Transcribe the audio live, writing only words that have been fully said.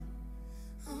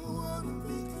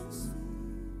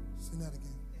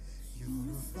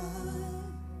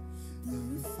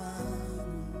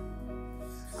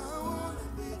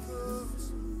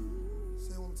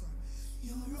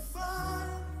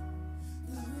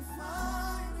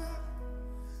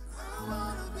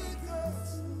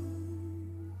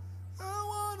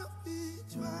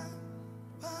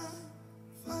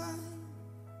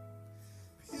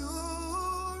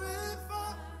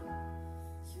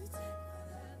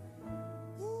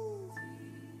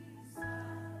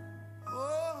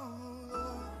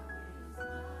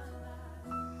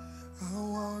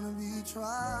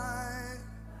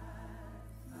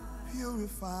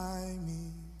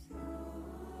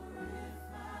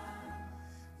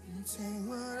Take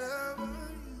whatever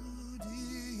you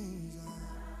desire,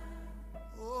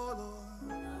 oh Lord.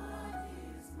 Lord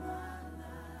is my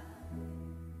life.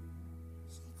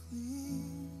 So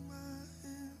clean my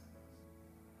hands,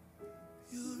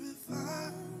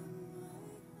 purify my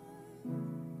heart.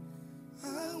 I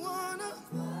wanna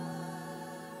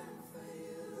burn for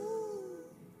you,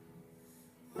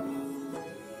 only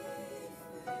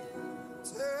for you.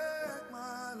 Take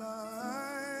my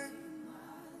life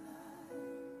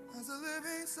as a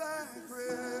living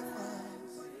sacrifice.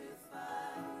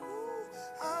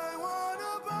 I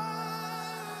wanna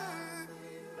burn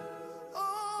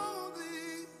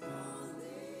only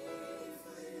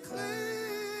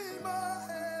clean my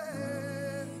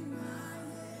hands.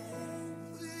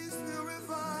 Please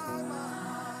purify my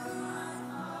heart.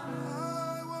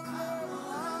 I wanna burn,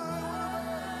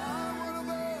 I wanna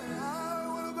burn, I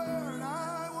wanna burn, I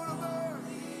wanna burn.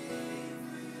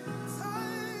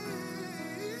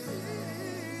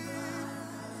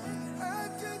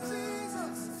 Thank you,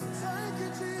 Jesus. Thank you,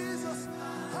 Jesus.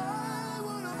 I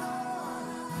wanna burn.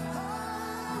 I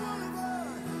wanna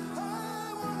burn. I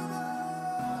wanna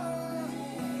burn.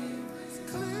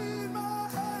 Clean my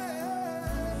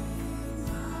hands.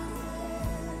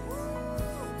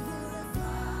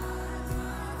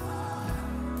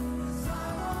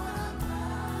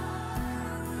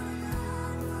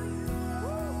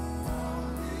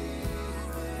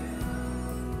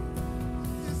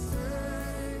 You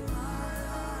save my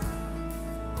life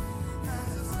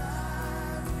as a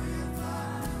sacrifice.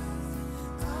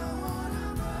 I wanna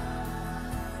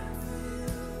burn for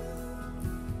you,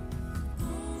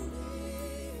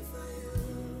 only for you.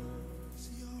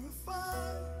 See, you're a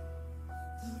fire,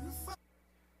 the refiner.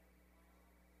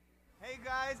 Hey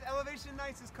guys, Elevation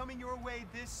Nights is coming your way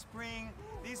this spring.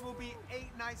 These will be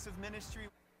 8 nights of ministry.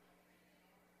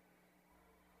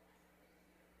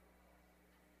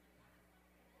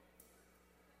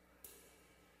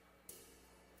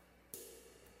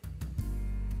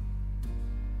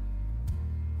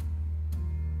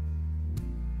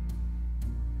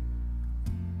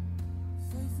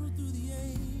 Faithful through the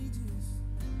ages.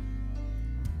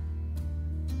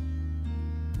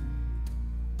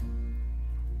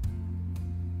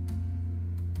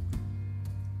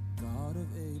 God of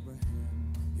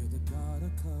Abraham, you're the God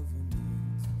of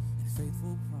covenants and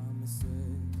faithful promises.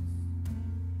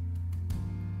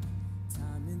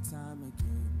 Time and time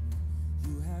again,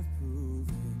 you have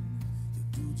proven you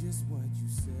do just what you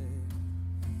said.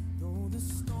 Though the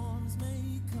storms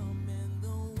may come and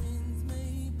the winds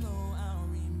may blow, I'll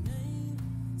remain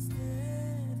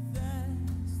steadfast.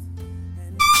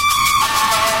 And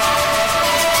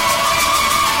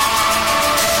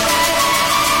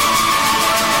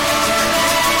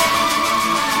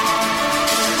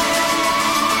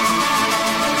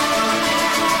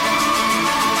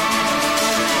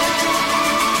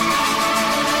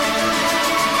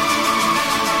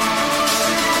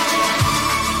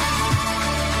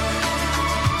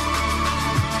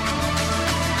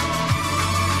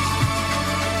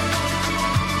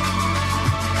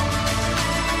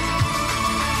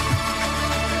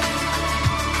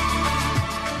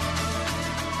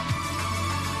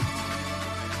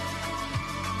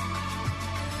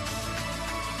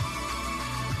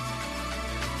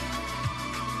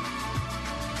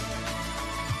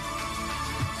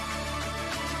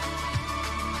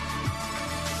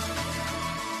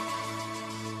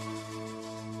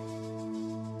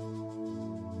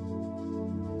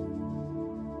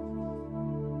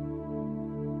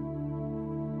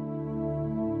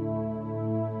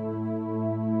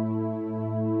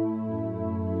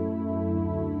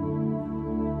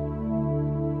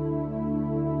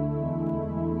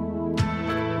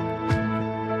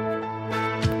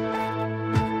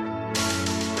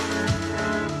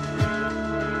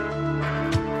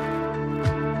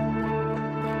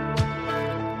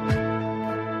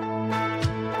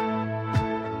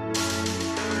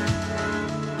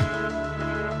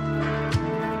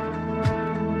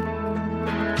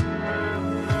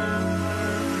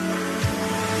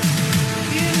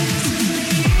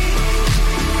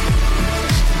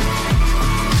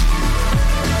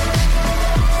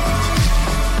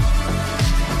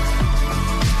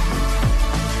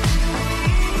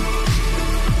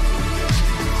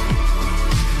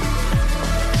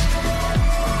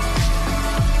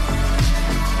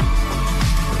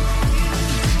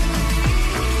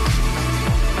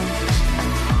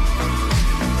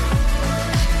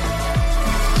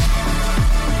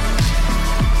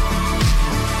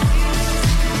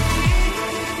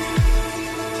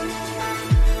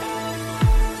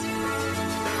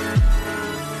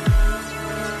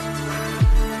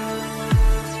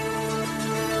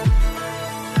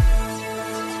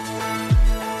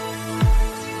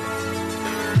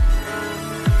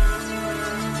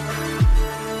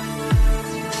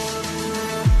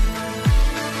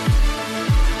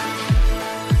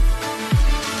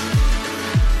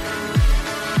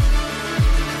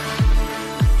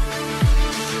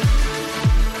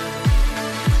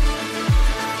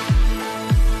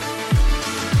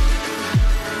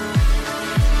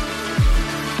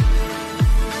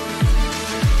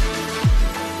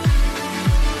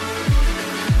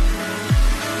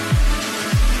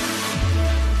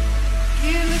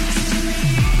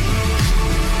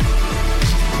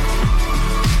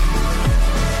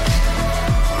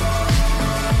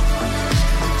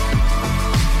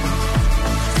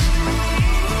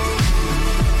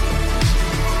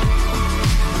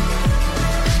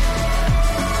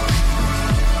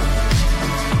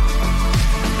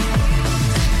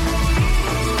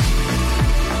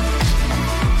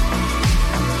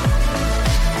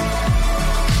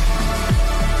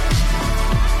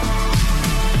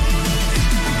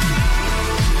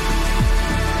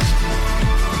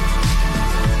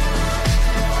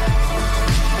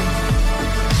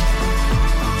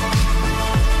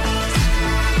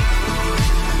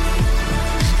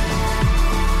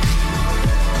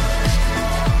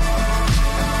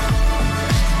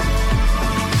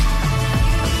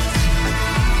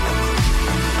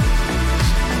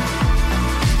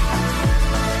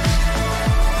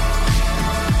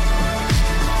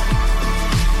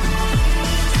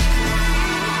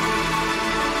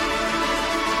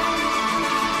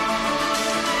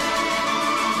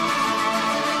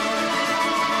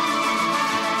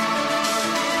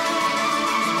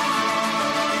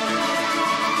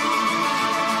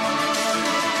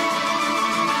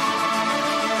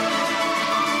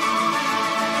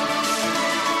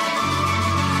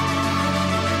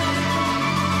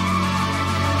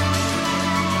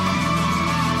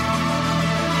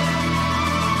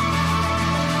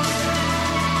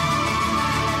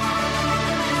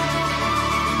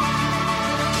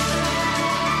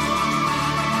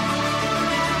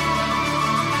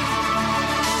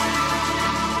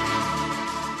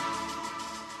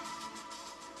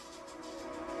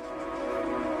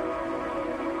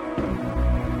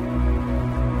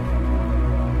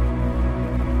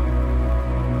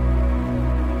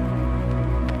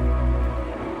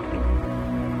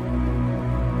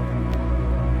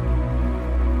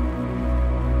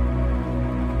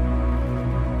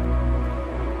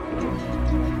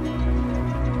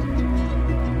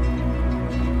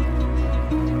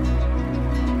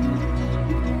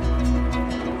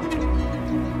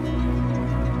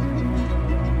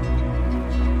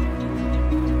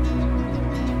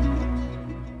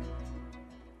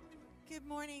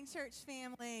Church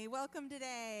family, welcome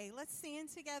today. Let's stand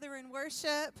together and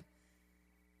worship.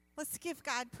 Let's give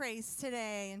God praise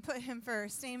today and put him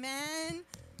first. Amen.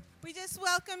 We just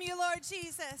welcome you, Lord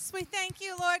Jesus. We thank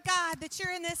you, Lord God, that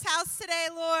you're in this house today,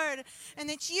 Lord, and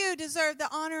that you deserve the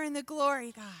honor and the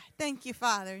glory, God. Thank you,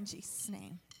 Father, in Jesus'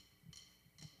 name.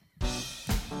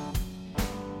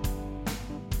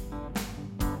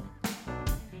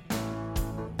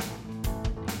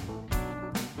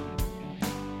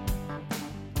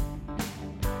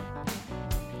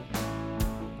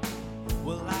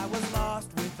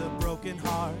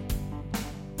 Heart.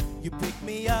 You picked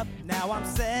me up, now I'm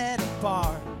set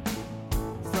apart.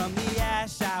 From the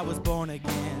ash I was born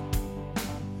again,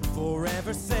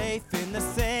 forever safe in the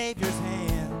Savior's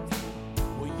hand.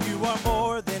 Well, you are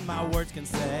more than my words can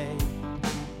say.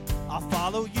 I'll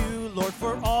follow you, Lord,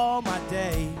 for all my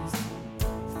days.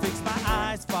 Fix my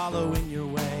eyes, follow in your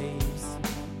ways.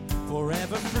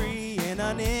 Forever free in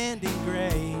unending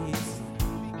grace.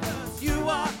 Because you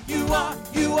are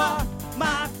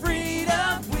my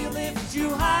freedom. We lift you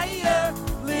higher,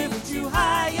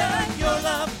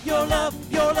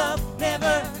 your love,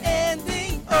 never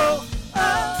ending. Oh,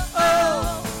 oh,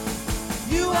 oh,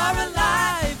 you are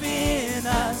alive in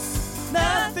us.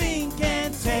 Nothing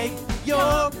can take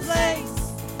your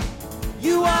place.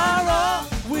 You are all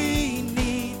we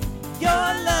need. Your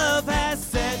love has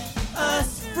set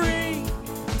us free.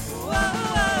 Whoa.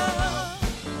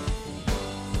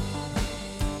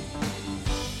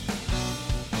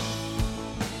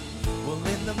 Well,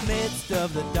 in the midst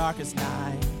of the darkest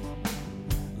night,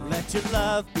 let your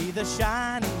love be the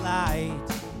shining light,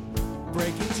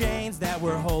 breaking chains that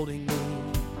were holding me.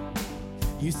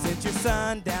 You sent your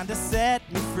son down to set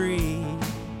me free.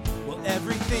 Well,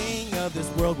 everything of this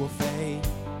world will fade.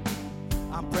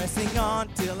 I'm pressing on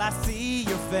till I see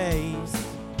your face,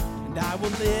 and I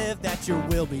will live that your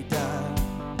will be done,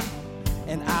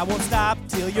 and I won't stop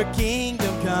till your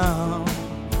kingdom come.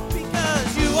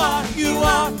 Because you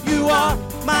are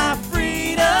my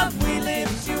freedom. We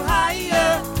lift you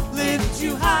higher,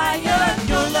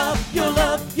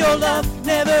 your love,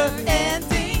 never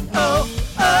ending. Oh,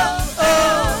 oh,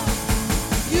 oh,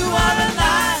 you are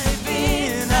alive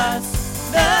in us.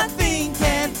 Nothing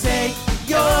can take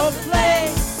your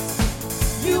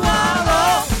place. You are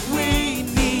all we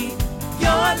need.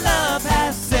 Your love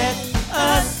has set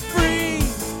us free.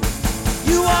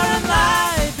 You are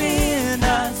alive in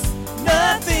us.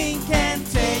 Nothing can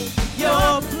take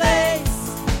your place.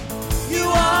 You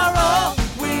are all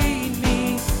we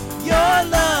need. Your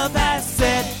love has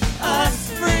set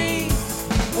us free.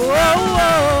 Oh,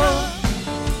 oh.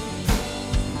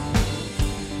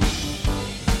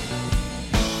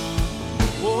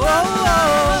 Oh,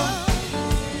 oh.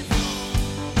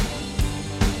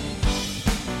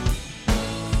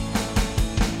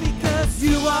 Because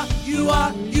you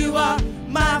are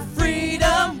my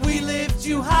freedom. We lift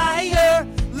you higher,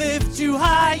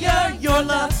 your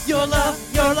love,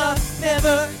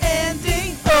 never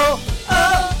ending. Oh,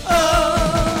 oh,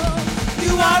 oh,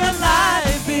 you are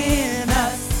alive in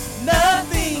us.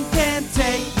 Nothing can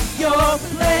take your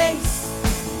place.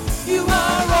 You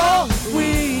are all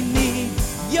we need.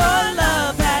 Your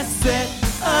love has set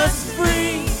us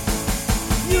free.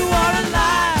 You are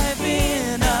alive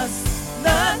in us.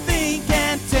 Nothing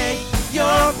can take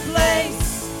your place.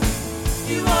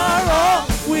 You are all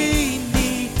we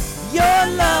need. Your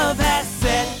love has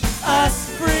set us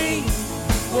free.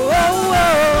 Whoa,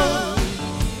 whoa.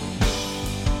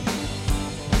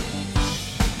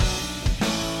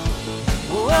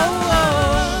 Whoa,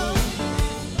 whoa.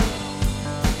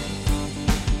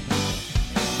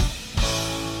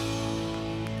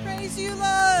 Praise you,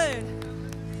 Lord.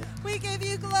 We give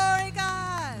you glory,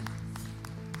 God.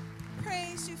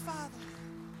 Praise you, Father.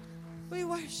 We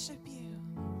worship you.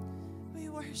 We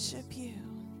worship you.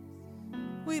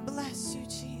 We bless you,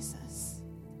 Jesus.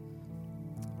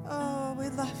 Oh, we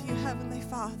love you, Heavenly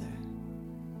Father.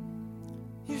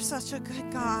 You're such a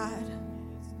good God.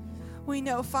 We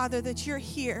know, Father, that you're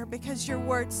here because your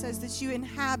word says that you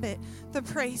inhabit the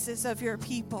praises of your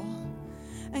people.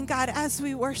 And God, as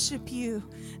we worship you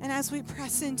and as we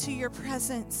press into your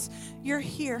presence, you're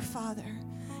here, Father.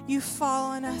 You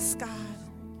fall on us, God.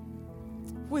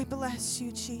 We bless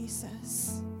you,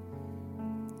 Jesus.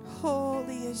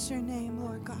 Holy is your name,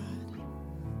 Lord God.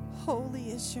 Holy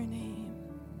is your name.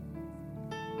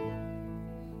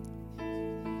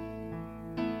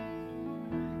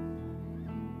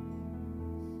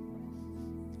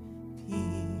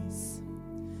 Peace,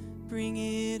 bring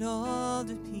it all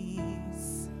to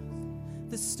peace.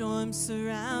 The storm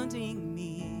surrounding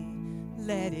me,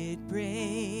 let it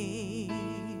break.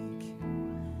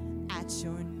 At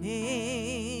your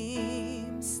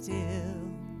name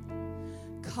still,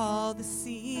 call the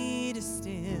sea to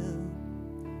still,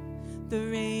 the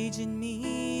rage in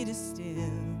me to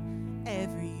still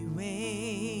every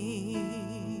wave.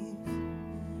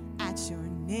 At your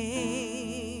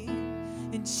name,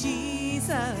 and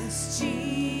Jesus,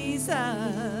 Jesus,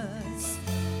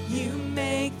 you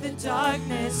make the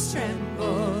darkness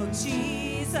tremble.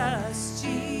 Jesus,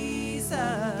 Jesus,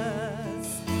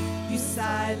 you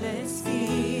silence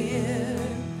fear.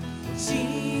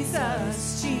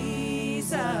 Jesus,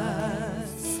 Jesus,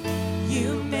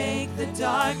 you make the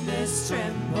darkness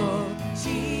tremble.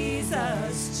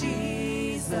 Jesus,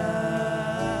 Jesus.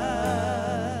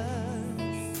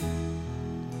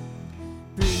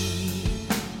 Breathe,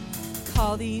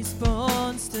 call these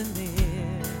bones to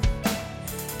live,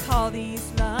 call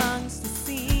these lungs to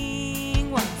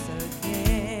sing once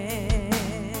again.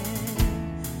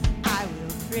 I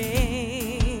will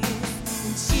praise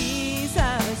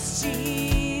Jesus,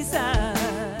 Jesus,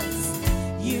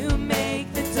 you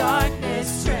make the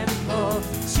darkness tremble.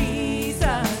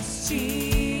 Jesus,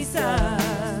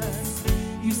 Jesus,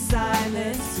 you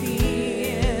silence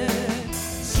fear.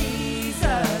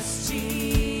 Jesus,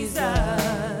 Jesus,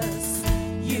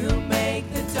 you make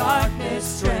the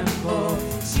darkness tremble.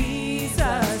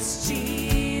 Jesus,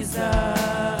 Jesus.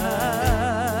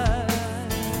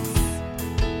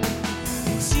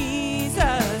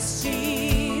 Jesus,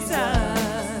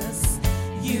 Jesus,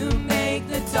 you make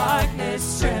the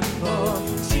darkness tremble.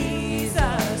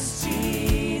 Jesus,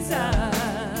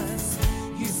 Jesus,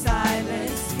 you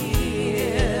silence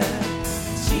fear.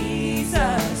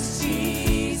 Jesus,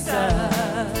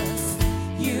 Jesus,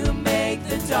 you make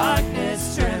the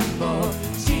darkness tremble.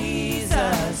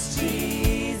 Jesus,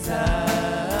 Jesus.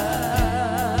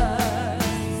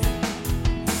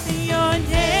 Your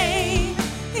name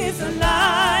is a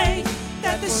light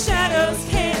that the shadows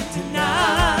can't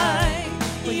deny.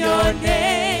 Your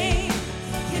name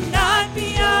cannot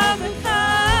be overcome.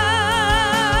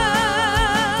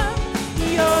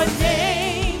 Your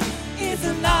name is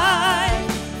a light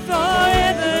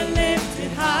forever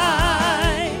lifted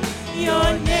high.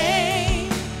 Your name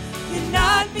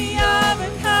cannot be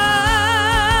overcome.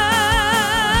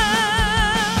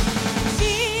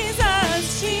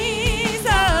 Jesus,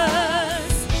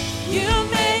 Jesus, you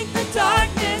make the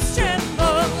darkness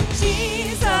tremble.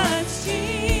 Jesus,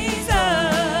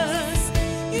 Jesus,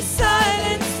 you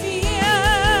silence fear.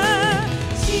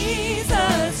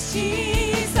 Jesus,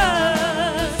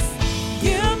 Jesus,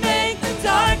 you make the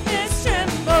darkness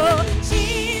tremble.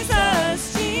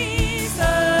 Jesus, Jesus,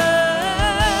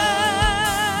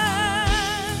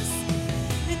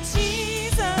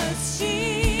 Jesus,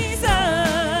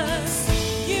 Jesus,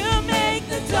 you make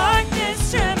the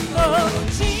darkness tremble.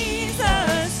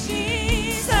 Jesus,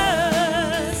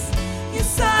 Jesus, you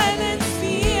silence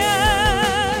fear.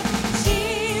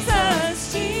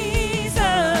 Jesus,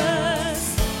 Jesus,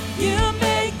 you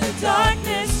make the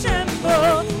darkness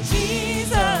tremble.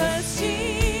 Jesus,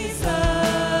 Jesus.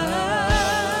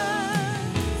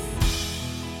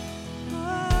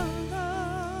 Oh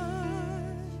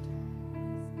Lord,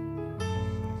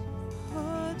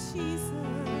 oh Jesus,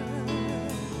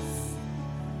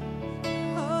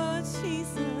 oh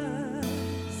Jesus,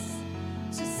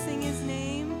 just sing his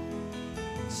name.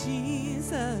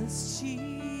 Jesus,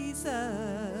 Jesus,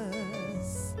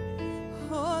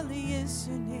 holy is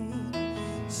your name.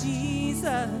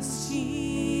 Jesus,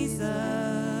 Jesus,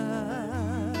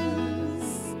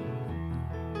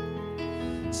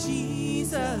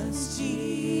 Jesus,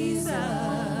 Jesus,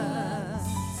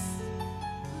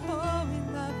 oh we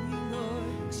love you,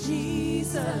 Lord.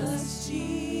 Jesus,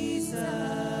 Jesus,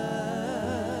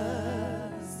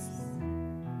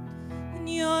 and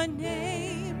your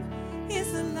name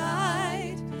is the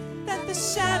light that the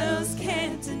shadows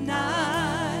can't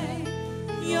deny.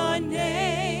 Your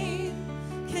name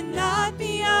cannot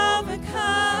be overcome.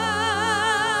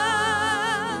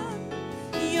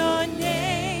 Your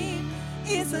name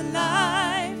is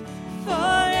alive,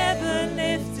 forever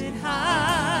lifted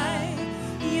high.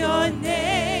 Your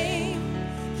name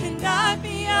cannot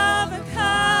be overcome.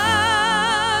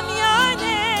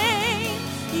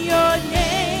 Your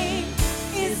name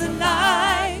is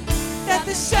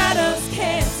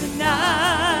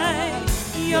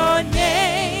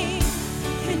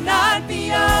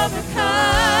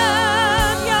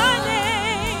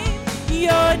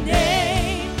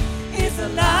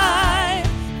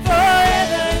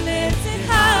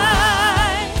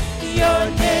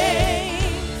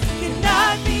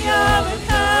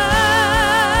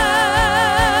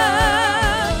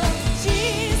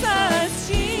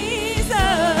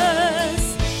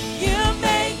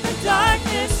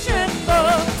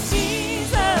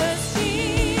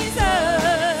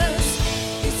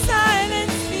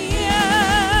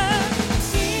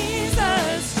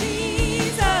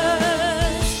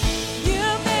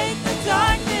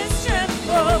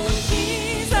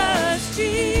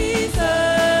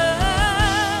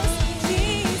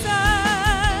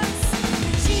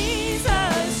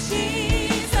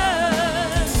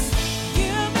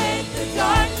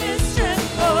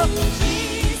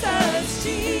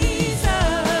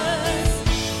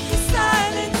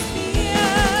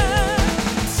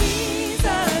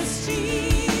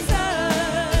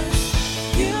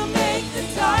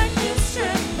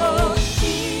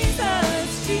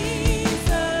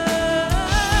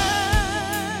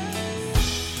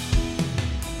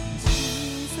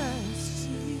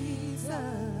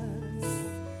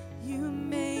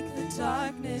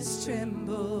darkness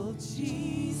tremble.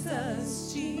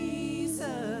 Jesus, Jesus,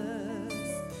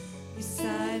 you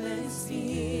silence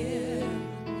fear.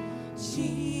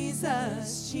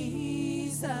 Jesus,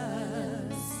 Jesus,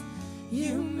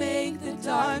 you make the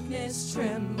darkness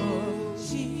tremble.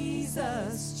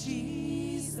 Jesus,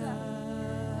 Jesus.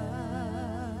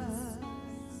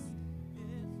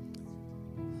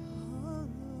 Oh,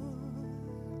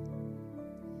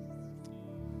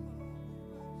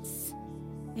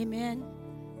 Amen.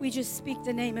 We just speak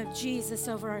the name of Jesus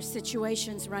over our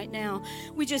situations right now.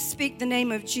 We just speak the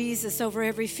name of Jesus over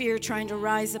every fear trying to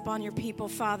rise upon your people,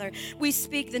 Father. We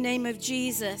speak the name of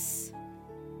Jesus.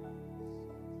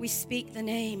 We speak the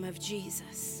name of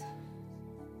Jesus.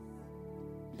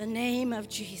 The name of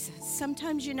Jesus.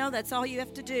 Sometimes that's all you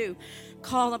have to do.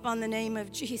 Call upon the name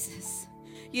of Jesus.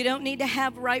 You don't need to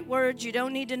have right words. You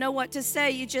don't need to know what to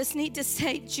say. You just need to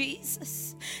say,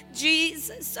 Jesus,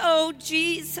 Jesus, oh,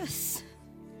 Jesus.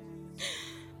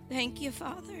 Thank you,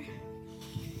 Father.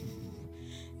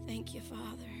 Thank you,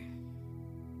 Father.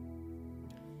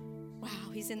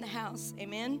 Wow, he's in the house.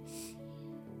 Amen.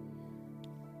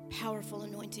 Powerful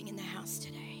anointing in the house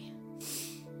today.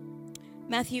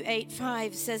 Matthew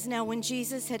 8:5 says, Now when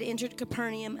Jesus had entered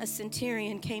Capernaum, a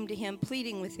centurion came to him,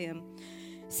 pleading with him,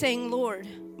 saying, Lord,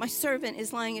 my servant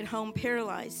is lying at home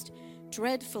paralyzed,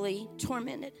 dreadfully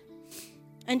tormented.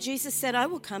 And Jesus said, I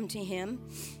will come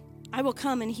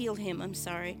and heal him.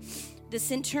 The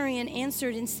centurion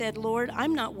answered and said, Lord,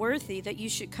 I'm not worthy that you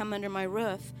should come under my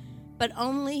roof, but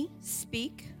only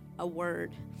speak a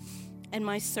word, and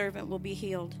my servant will be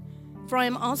healed. For I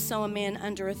am also a man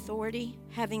under authority,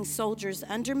 having soldiers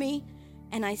under me,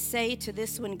 and I say to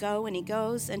this one, go, and he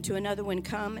goes, and to another one,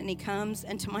 come, and he comes,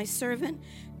 and to my servant,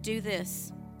 do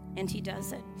this, and he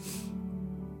does it.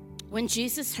 When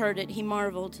Jesus heard it, he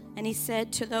marveled, and he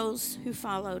said to those who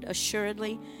followed,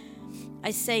 Assuredly,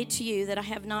 I say to you that I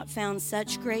have not found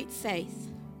such great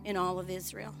faith in all of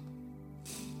Israel.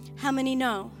 How many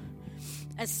know,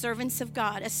 as servants of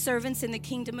God, as servants in the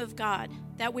kingdom of God,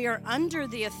 that we are under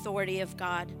the authority of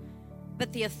God,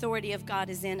 but the authority of God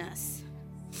is in us?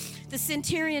 The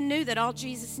centurion knew that all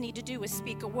Jesus needed to do was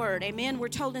speak a word. Amen. We're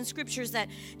told in scriptures that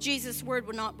Jesus' word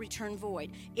will not return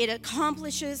void. It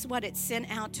accomplishes what it's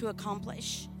sent out to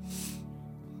accomplish.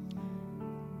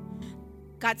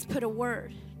 God's put a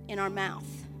word in our mouth.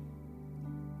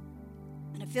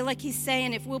 And I feel like he's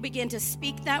saying if we'll begin to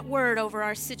speak that word over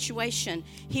our situation,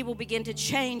 he will begin to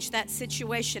change that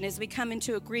situation as we come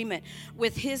into agreement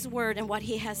with his word and what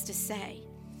he has to say.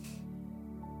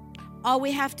 All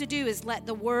we have to do is let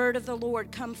the word of the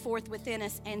Lord come forth within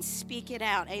us and speak it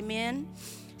out. Amen?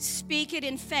 Speak it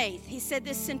in faith. He said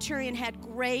this centurion had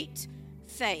great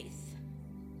faith.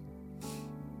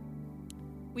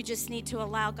 We just need to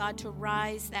allow God to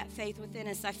rise that faith within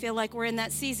us. I feel like we're in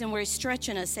that season where he's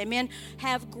stretching us. Amen?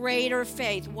 Have greater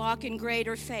faith. Walk in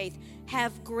greater faith.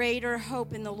 Have greater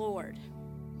hope in the Lord.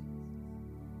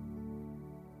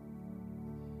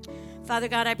 Father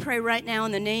God, I pray right now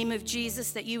in the name of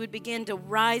Jesus that you would begin to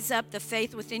rise up the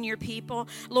faith within your people.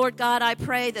 Lord God, I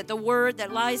pray that the word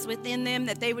that lies within them,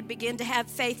 that they would begin to have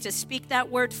faith to speak that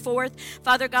word forth.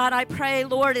 Father God, I pray,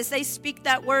 Lord, as they speak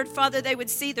that word, Father, they would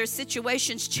see their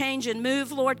situations change and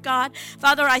move, Lord God.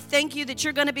 Father, I thank you that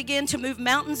you're going to begin to move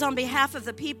mountains on behalf of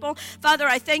the people. Father,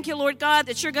 I thank you, Lord God,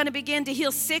 that you're going to begin to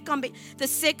heal the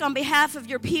sick on behalf of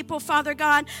your people, Father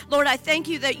God. Lord, I thank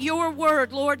you that your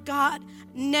word, Lord God,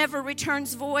 never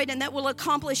returns void, and that will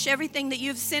accomplish everything that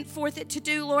you've sent forth it to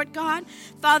do, Lord God.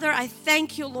 Father, I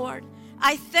thank you, Lord.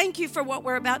 I thank you for what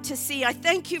we're about to see. I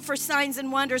thank you for signs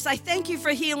and wonders. I thank you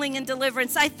for healing and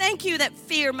deliverance. I thank you that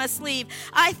fear must leave.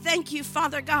 I thank you,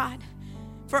 Father God,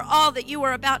 for all that you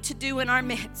are about to do in our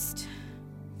midst.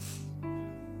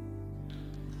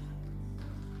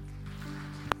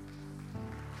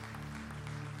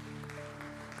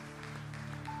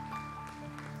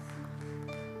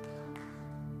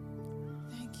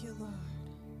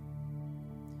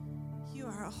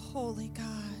 Holy God.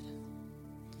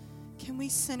 Can we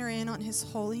center in on his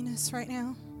holiness right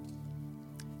now?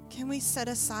 Can we set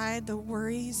aside the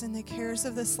worries and the cares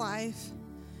of this life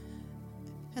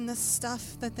and the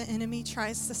stuff that the enemy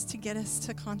tries to get us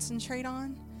to concentrate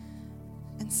on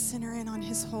and center in on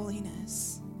his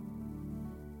holiness?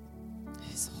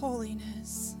 His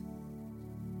holiness.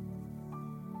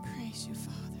 Praise you,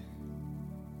 Father.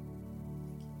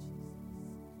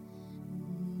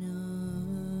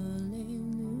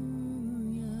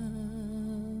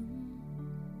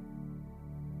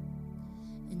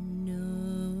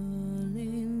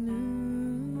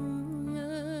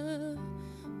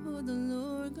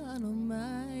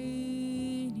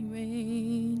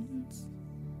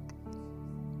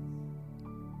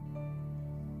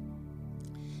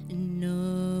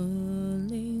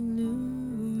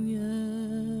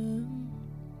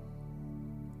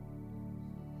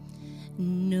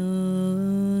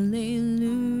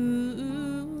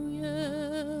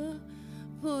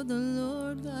 for the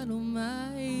Lord God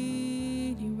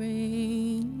Almighty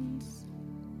reigns.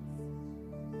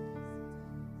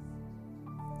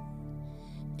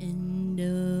 And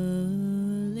hallelujah,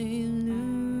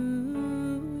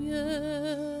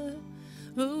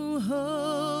 oh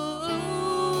holy,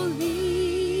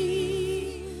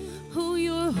 oh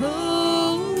you're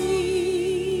holy,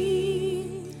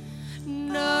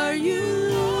 and are you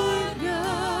Lord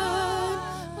God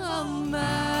Almighty?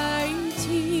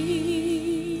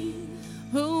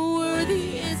 Oh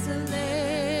worthy is the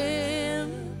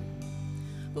Lamb,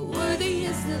 worthy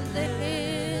is the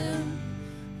Lamb.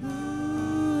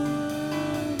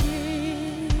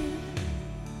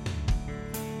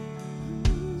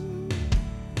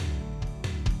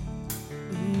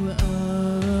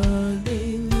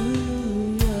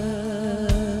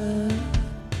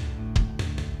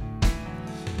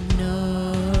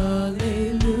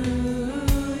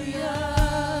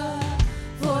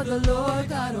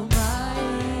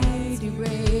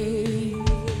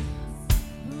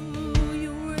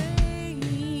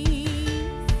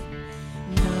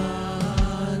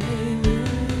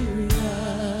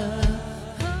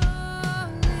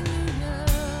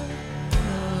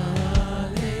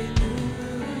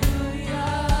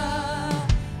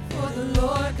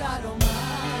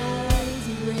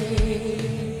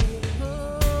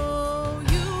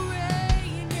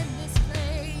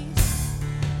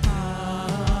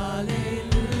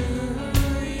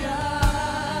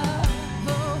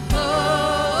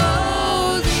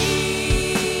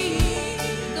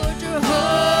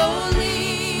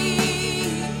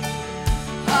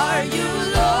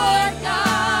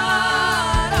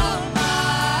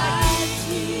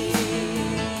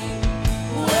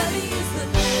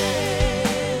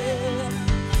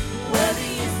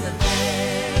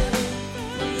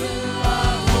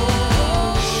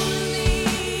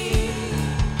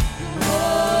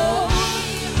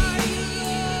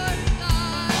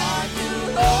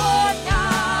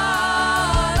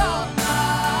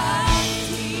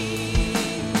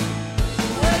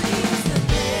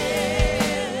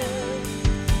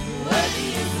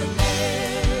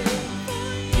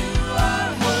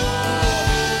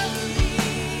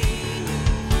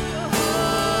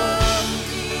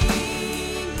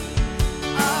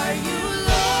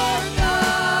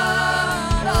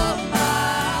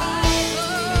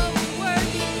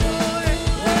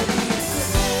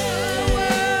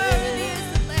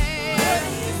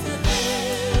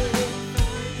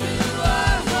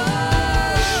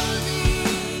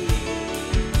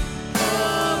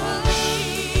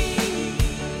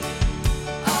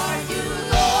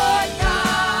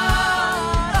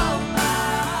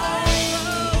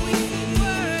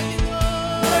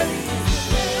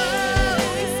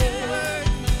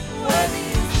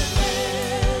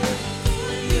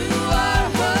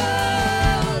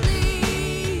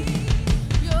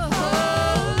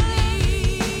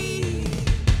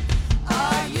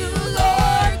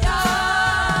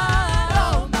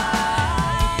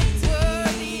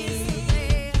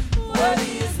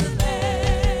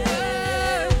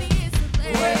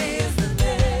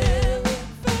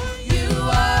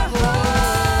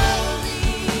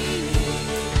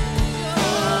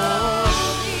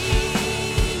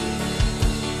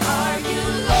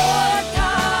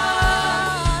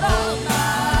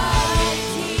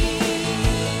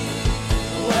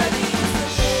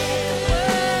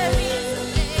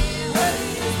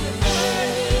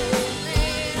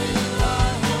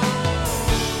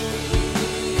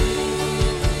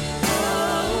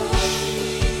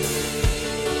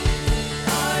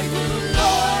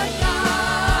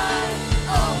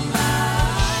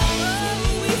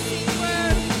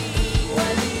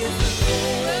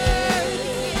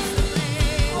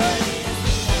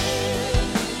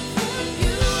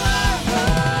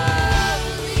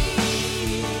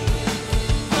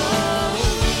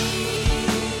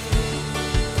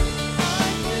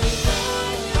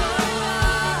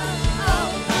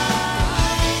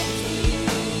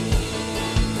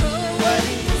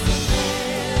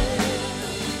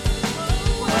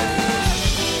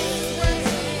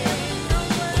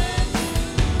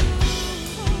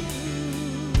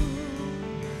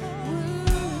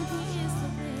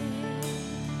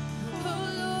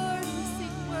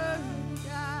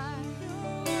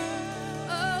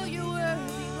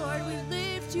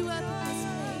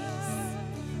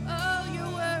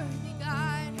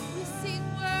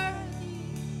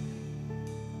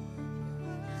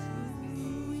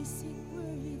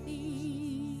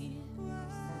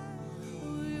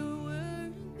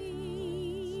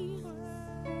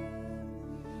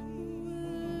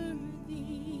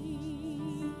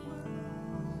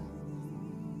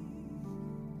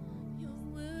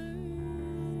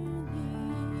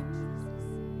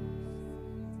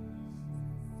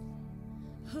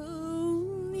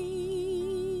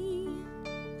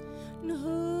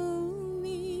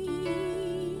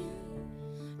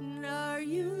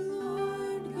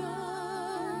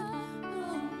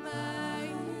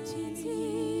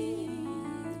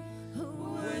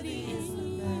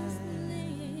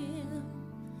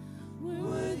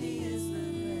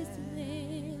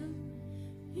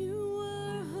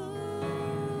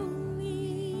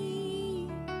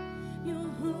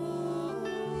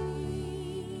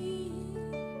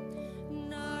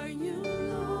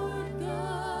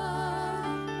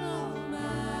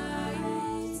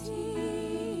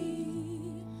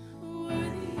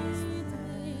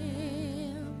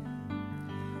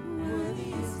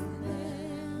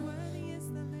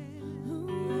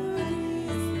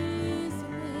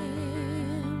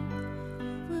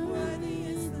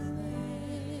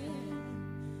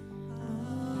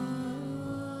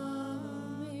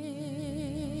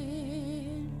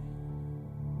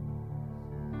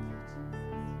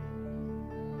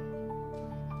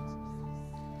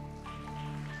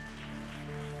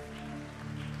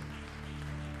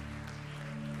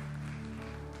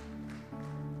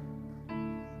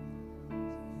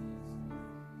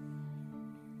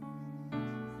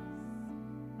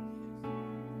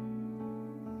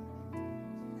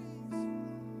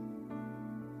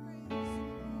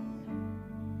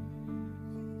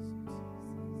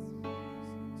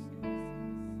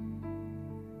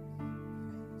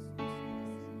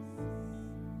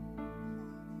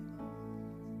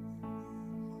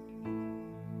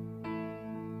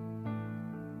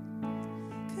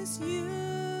 'cause you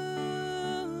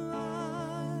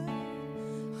are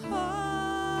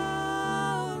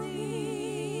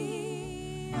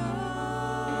holy,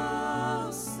 oh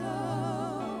so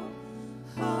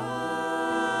holy.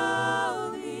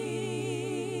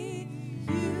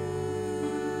 You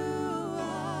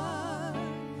are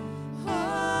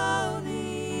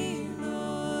holy,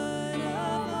 Lord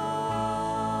of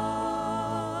all,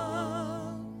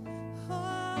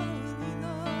 holy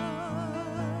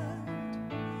Lord,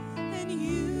 and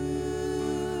you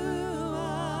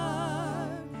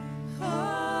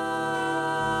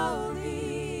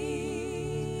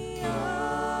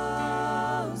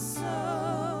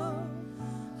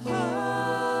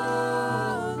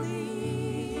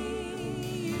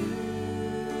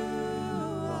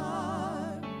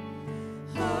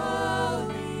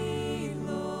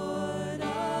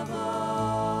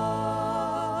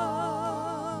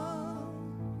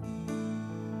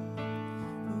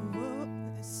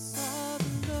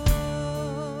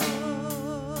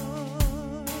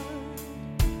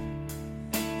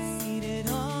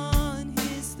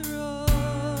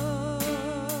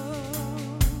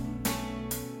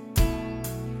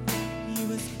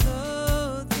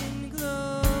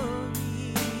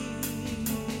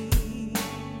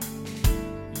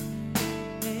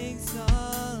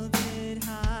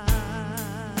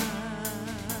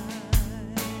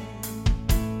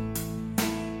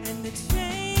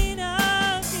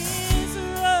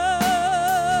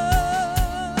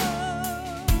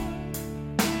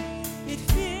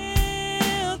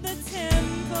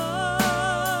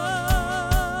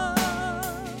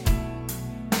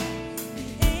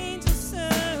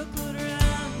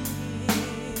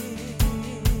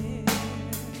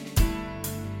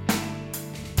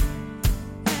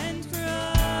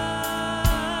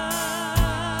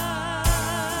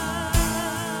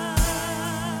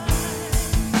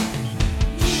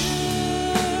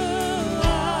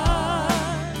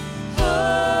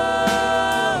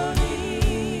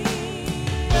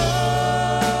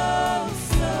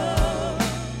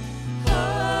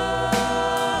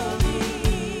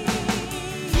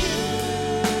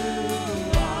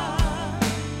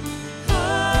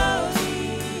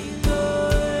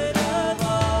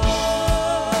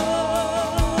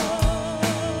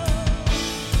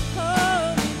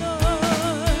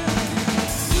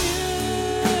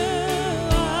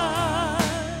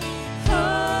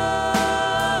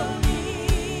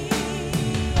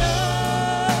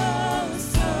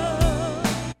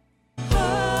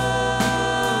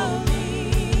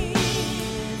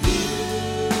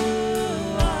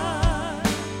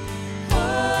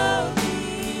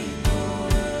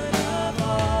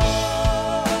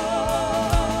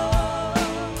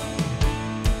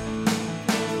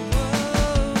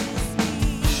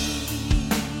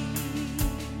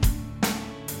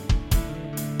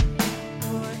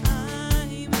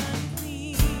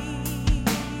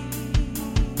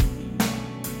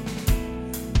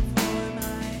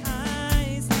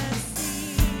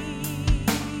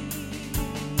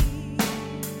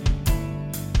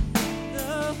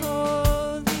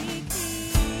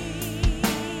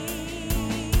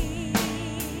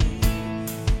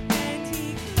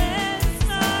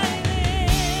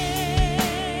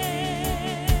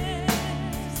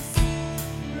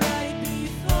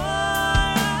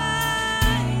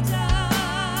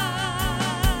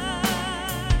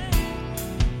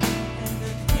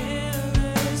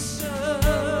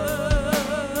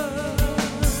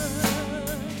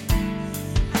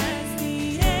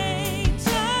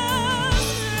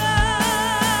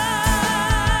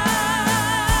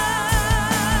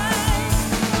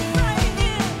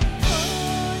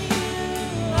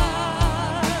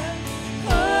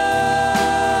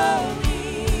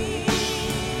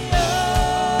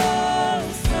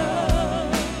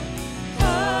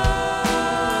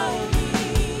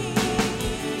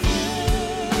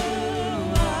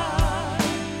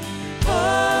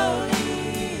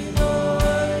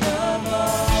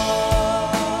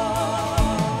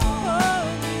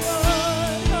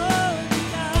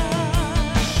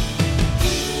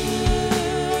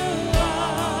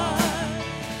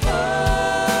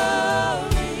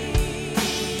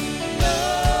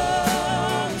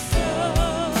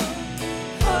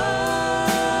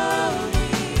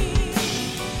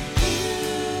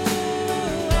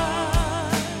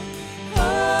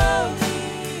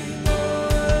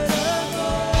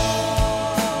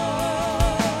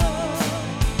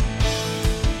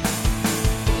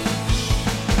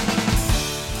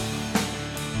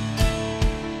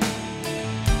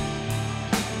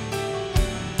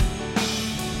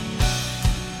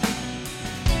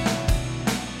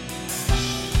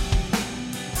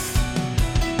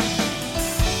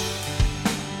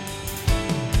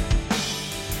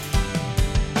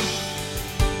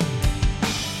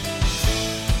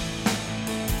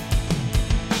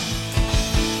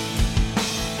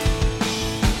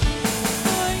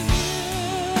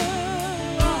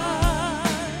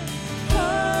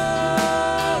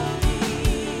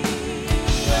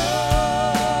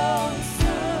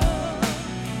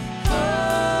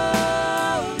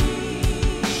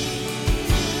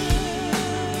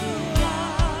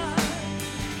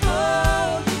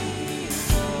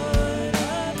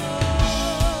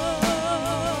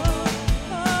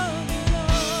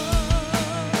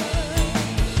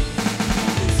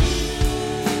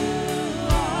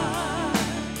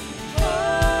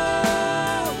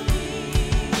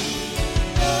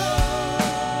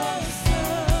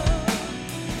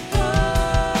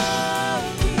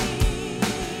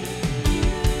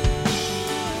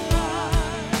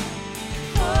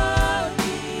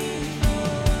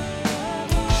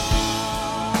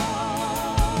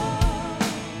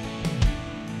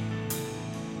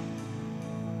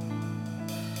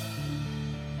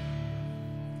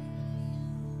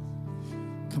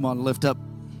Come on, lift up.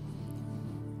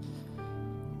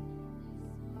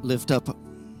 Lift up.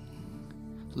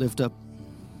 Lift up.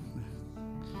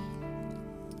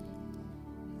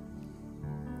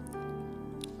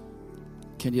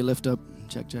 Can you lift up?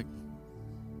 Check, check.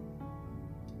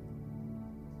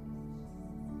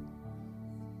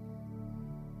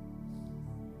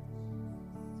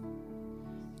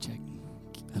 Check.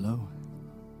 Hello.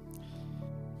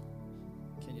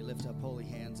 Can you lift up holy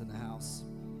hands in the house?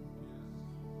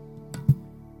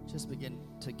 Just begin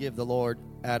to give the Lord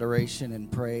adoration and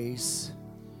praise.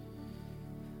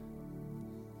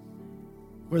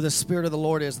 Where the Spirit of the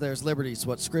Lord is, there's liberty. It's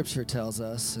what Scripture tells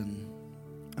us. And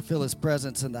I feel His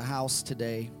presence in the house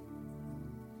today.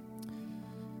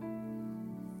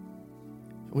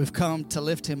 We've come to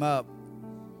lift Him up.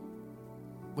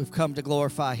 We've come to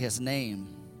glorify His name.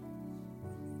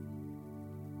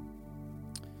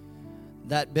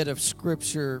 That bit of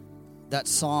Scripture, that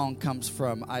song comes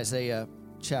from Isaiah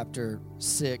chapter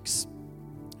 6.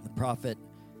 The prophet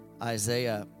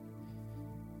Isaiah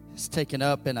is taken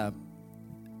up in a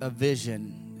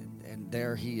vision, and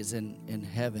there he is in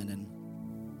heaven, and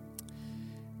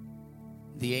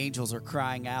the angels are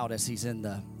crying out as he's in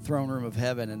the throne room of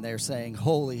heaven, and they're saying,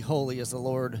 "Holy, holy is the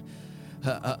Lord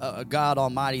God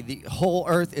Almighty. The whole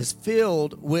earth is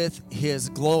filled with His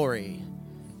glory."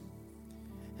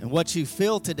 And what you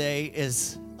feel today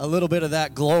is a little bit of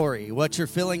that glory. What you're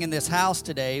feeling in this house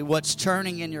today, what's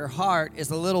churning in your heart,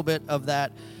 is a little bit of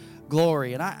that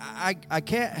glory. And I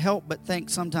can't help but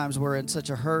think sometimes we're in such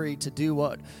a hurry to do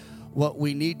what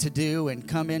we need to do and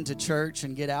come into church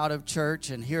and get out of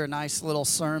church and hear a nice little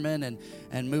sermon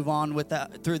and move on with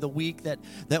that through the week,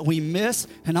 that we miss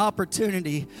an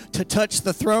opportunity to touch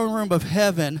the throne room of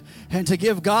heaven and to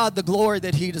give God the glory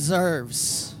that He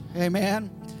deserves.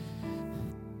 Amen.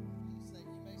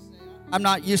 I'm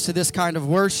not used to this kind of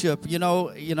worship. You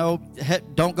know,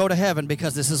 don't go to heaven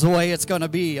because this is the way it's going to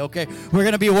be, okay? We're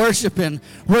going to be worshiping.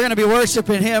 We're going to be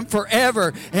worshiping Him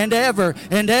forever and ever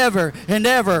and ever and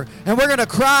ever. And we're going to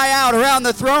cry out around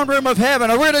the throne room of heaven.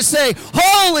 And we're going to say,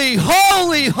 "Holy,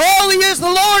 holy, holy is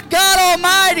the Lord God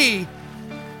Almighty."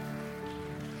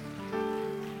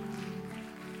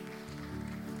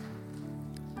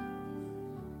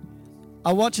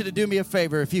 I want you to do me a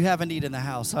favor if you have a need in the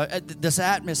house. This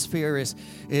atmosphere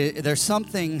there's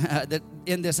something that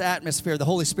in this atmosphere, the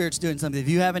Holy Spirit's doing something. If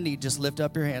you have a need, just lift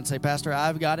up your hand. Say, "Pastor,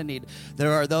 I've got a need."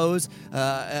 There are those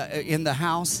in the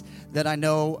house that I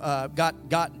know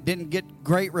didn't get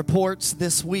great reports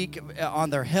this week on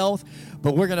their health,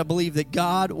 but we're going to believe that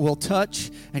God will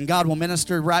touch and God will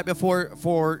minister right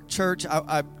before church.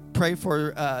 I pray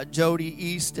for Jody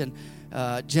East and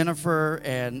Jennifer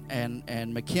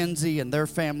and Mackenzie and their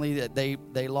family, that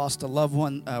they lost a loved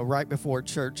one right before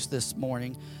church this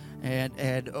morning,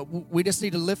 and we just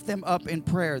need to lift them up in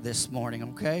prayer this morning.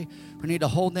 Okay, we need to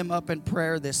hold them up in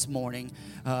prayer this morning,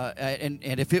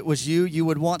 and if it was you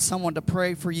would want someone to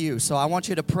pray for you. So I want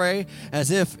you to pray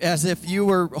as if you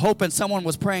were hoping someone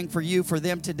was praying for you for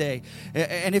them today.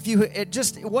 And if you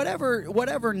just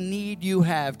whatever need you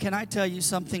have, can I tell you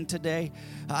something today?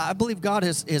 I believe God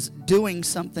is doing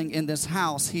something in this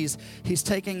house. He's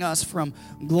taking us from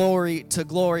glory to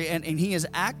glory, and He is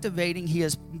activating, He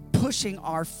is pushing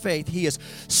our faith. He is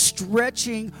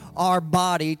stretching our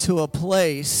body to a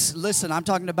place. Listen, I'm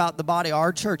talking about the body,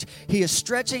 our church. He is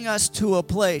stretching us to a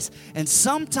place. And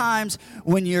sometimes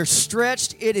when you're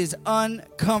stretched, it is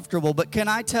uncomfortable. But can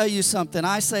I tell you something?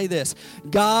 I say this: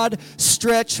 God,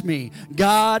 stretch me.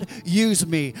 God, use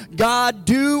me. God,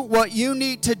 do what you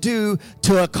need to do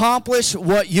to accomplish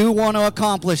what you want to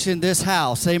accomplish in this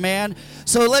house. Amen?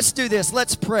 So let's do this.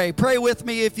 Let's pray. Pray with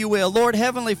me if you will. Lord,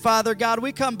 Heavenly Father, God,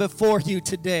 we come before you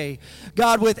today,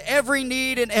 God, with every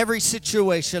need and every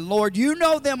situation. Lord, you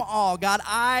know them all. God,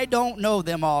 I don't know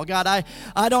them all. God,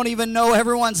 I don't even know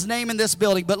everyone's name in this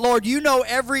building. But Lord, you know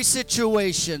every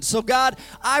situation. So God,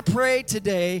 I pray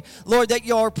today, Lord, that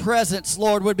your presence,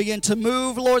 Lord, would begin to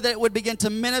move. Lord, that it would begin to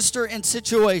minister in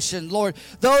situations. Lord,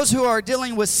 those who are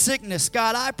dealing with sickness,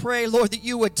 God, I pray, Lord, that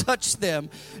you would touch them.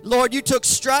 Lord, you took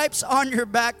stripes on your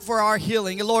back for our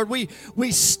healing. And Lord, we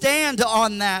stand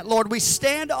on that. Lord, we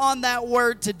stand on that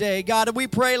word today, God. And we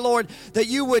pray, Lord, that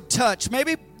you would touch.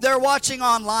 Maybe they're watching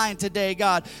online today,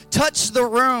 God. Touch the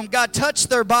room. God, touch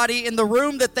their body in the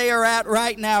room that they are at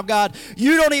right now, God.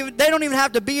 They don't even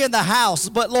have to be in the house.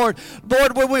 But Lord,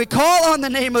 when we call on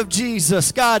the name of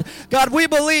Jesus, God, we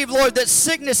believe, Lord, that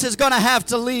sickness is going to have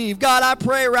to leave. God, I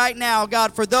pray right now,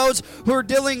 God, for those who are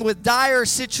dealing with dire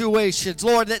situations,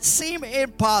 Lord, that seem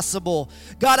impossible.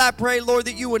 God, I pray, Lord,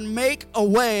 that you would make a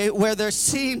way where there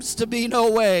seems to be no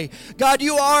way. God,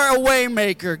 you are a way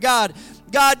maker. God,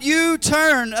 God, you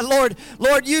turn, Lord,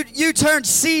 you turn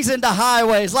seas into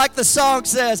highways, like the song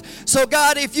says. So,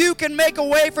 God, if you can make a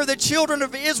way for the children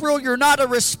of Israel, you're not a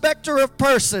respecter of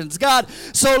persons, God.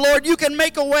 So, Lord, you can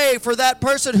make a way for that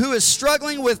person who is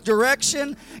struggling with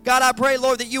direction. God, I pray,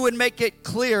 Lord, that you would make it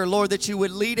clear, Lord, that you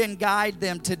would lead and guide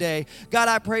them today. God,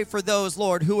 I pray for those,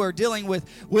 Lord, who are dealing with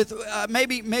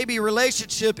maybe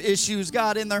relationship issues,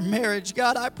 God, in their marriage.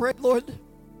 God, I pray, Lord.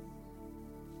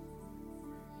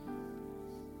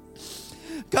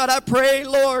 God, I pray,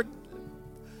 Lord,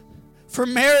 for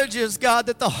marriages, God,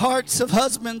 that the hearts of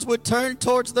husbands would turn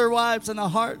towards their wives and the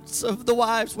hearts of the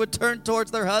wives would turn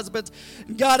towards their husbands.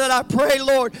 God, and I pray,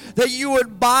 Lord, that you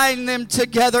would bind them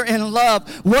together in love.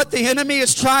 What the enemy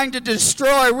is trying to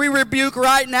destroy, we rebuke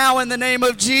right now in the name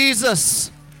of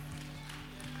Jesus.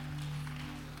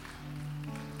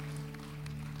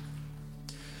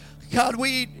 God,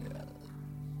 we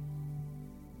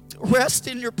rest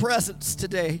in your presence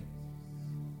today.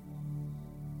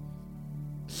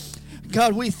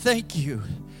 God, we thank you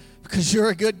because you're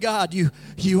a good God.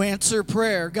 You answer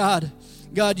prayer, God.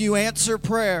 God, you answer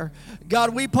prayer.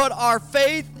 God, we put our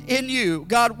faith in you.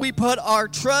 God, we put our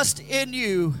trust in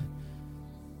you.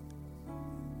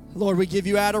 Lord, we give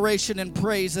you adoration and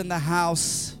praise in the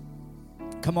house.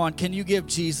 Come on, can you give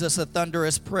Jesus a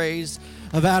thunderous praise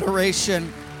of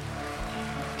adoration?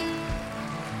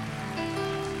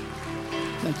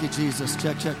 Thank you, Jesus.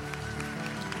 Check.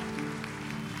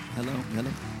 Hello.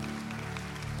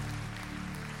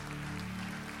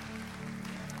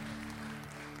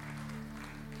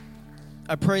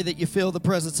 I pray that you feel the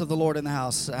presence of the Lord in the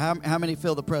house. How many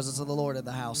feel the presence of the Lord in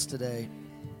the house today?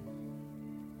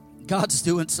 God's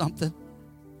doing something.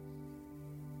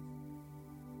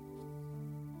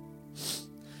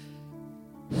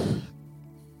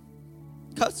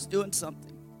 God's doing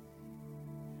something.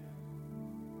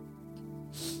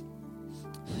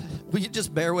 Will you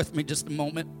just bear with me just a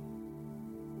moment?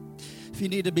 If you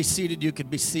need to be seated, you can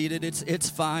be seated. It's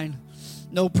fine.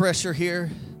 No pressure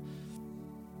here.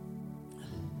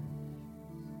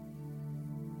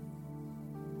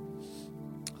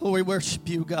 Oh, we worship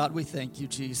you, God. We thank you,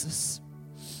 Jesus.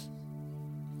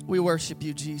 We worship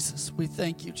you, Jesus. We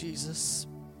thank you, Jesus.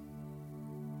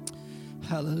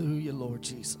 Hallelujah, Lord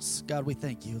Jesus. God, we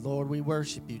thank you. Lord, we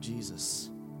worship you,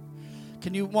 Jesus.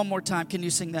 Can you, one more time, can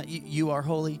you sing that? You are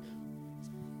holy.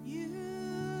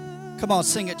 Come on,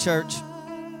 sing it, church.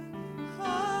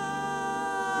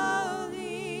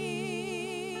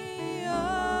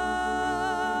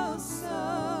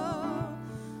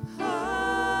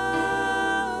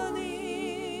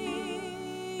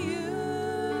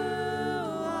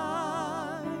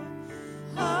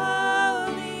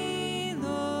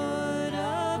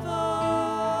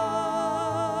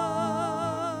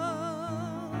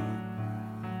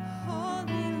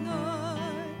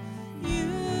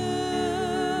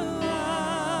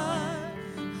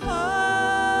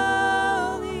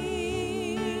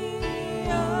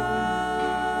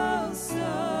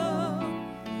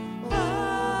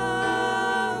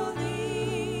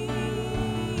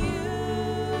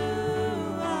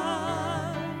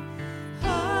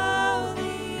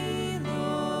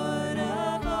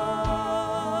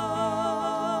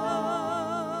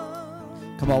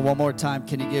 Come on, one more time.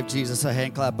 Can you give Jesus a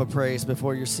hand clap of praise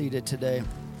before you're seated today?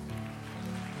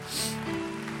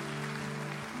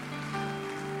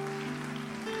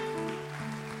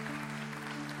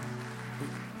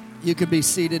 You can be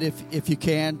seated if you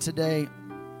can today.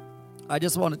 I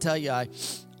just want to tell you,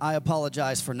 I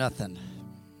apologize for nothing.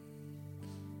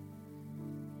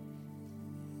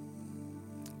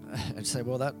 And say,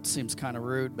 well, that seems kind of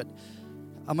rude, but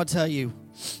I'm going to tell you,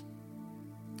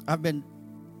 I've been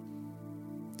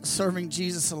serving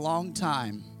Jesus a long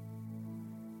time,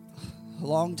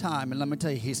 and let me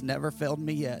tell you, he's never failed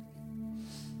me yet.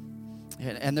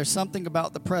 And there's something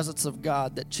about the presence of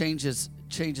God that changes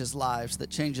lives, that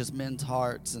changes men's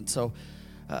hearts. And so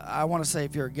I want to say,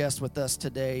 if you're a guest with us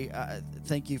today,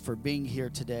 thank you for being here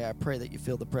today. I pray that you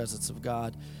feel the presence of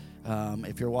God.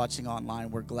 If you're watching online,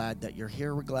 we're glad that you're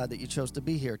here. We're glad that you chose to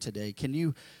be here today. Can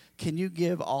you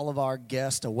give all of our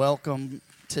guests a welcome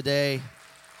today,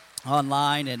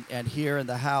 online and here in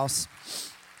the house?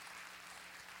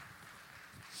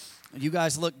 You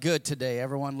guys look good today.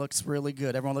 Everyone looks really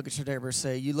good. Everyone look at your neighbor and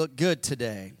say, you look good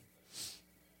today.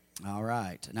 All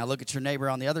right. Now look at your neighbor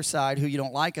on the other side who you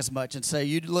don't like as much and say,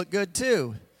 you look good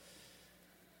too.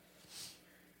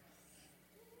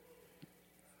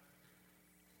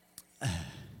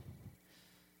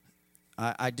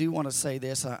 I do want to say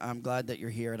this. I'm glad that you're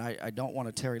here, and I don't want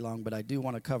to tarry long, but I do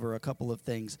want to cover a couple of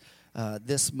things.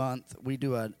 This month,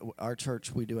 our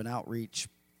church, we do an outreach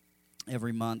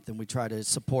every month, and we try to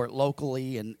support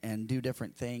locally and do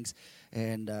different things.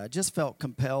 And just felt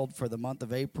compelled for the month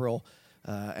of April.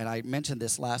 And I mentioned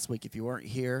this last week. If you weren't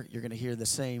here, you're going to hear the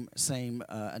same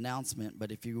announcement.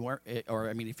 But if you weren't,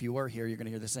 if you were here, you're going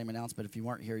to hear the same announcement. If you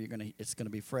weren't here, it's going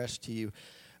to be fresh to you.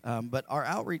 But our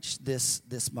outreach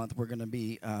this month, we're going to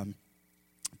be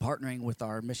partnering with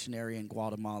our missionary in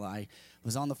Guatemala. I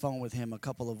was on the phone with him a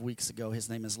couple of weeks ago. His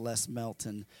name is Les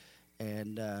Melton.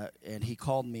 And he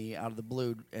called me out of the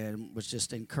blue and was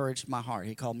just encouraged my heart.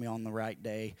 He called me on the right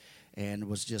day and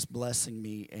was just blessing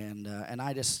me. And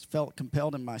I just felt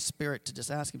compelled in my spirit to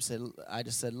just ask him. I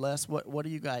just said, Les, what do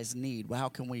you guys need? Well, how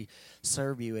can we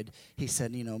serve you? And he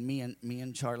said, me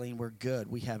and Charlene, we're good.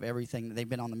 We have everything. They've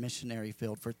been on the missionary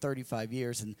field for 35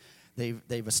 years, and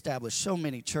they've established so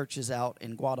many churches out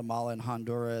in Guatemala and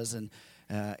Honduras and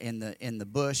in the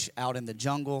bush, out in the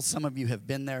jungle. Some of you have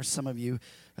been there. Some of you,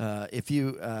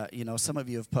 some of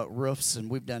you have put roofs,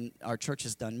 and our church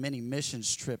has done many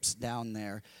missions trips down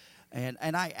there. And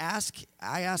I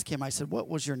asked him, I said, what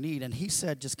was your need? And he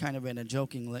said, just kind of in a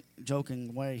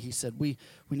joking way, he said, we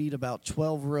need about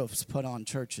 12 roofs put on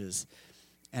churches.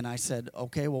 And I said,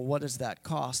 okay, well, what does that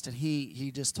cost? And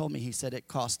he just told me, he said it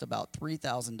cost about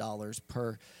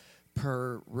 $3,000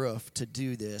 per roof to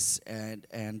do this.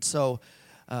 And so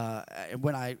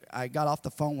when I got off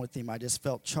the phone with him, I just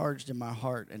felt charged in my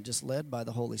heart and just led by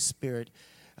the Holy Spirit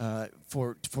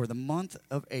for the month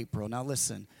of April. Now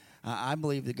listen, I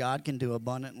believe that God can do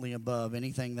abundantly above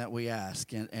anything that we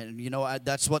ask, and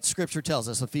that's what Scripture tells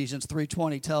us. Ephesians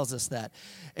 3:20 tells us that,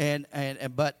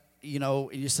 but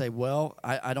you say, well,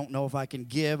 I don't know if I can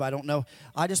give. I don't know.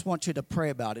 I just want you to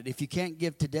pray about it. If you can't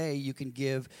give today, you can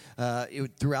give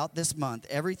throughout this month.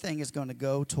 Everything is going to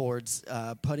go towards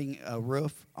putting a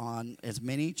roof on as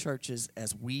many churches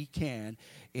as we can.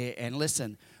 And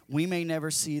listen, we may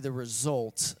never see the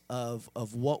results of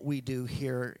what we do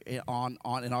here in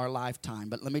our lifetime.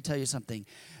 But let me tell you something.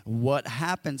 What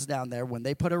happens down there when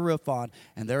they put a roof on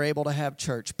and they're able to have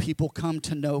church, people come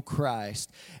to know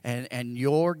Christ. And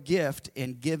your gift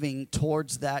in giving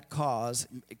towards that cause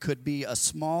could be a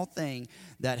small thing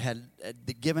that had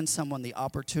given someone the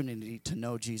opportunity to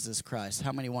know Jesus Christ.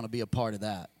 How many want to be a part of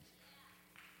that?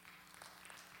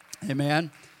 Amen.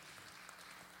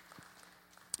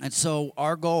 And so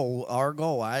our goal,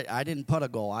 I didn't put a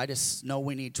goal. I just know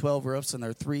we need 12 roofs, and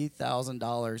they're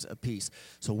 $3,000 a piece.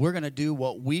 So we're going to do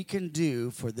what we can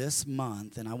do for this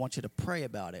month, and I want you to pray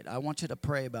about it. I want you to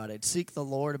pray about it. Seek the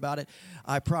Lord about it.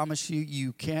 I promise you,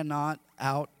 you cannot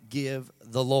outgive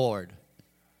the Lord.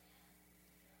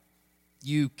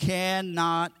 You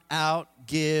cannot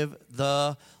outgive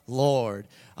the Lord.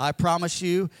 I promise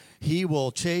you, He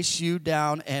will chase you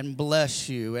down and bless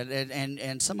you.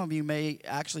 And some of you may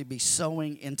actually be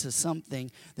sowing into something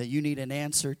that you need an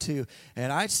answer to.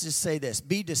 And I just say this,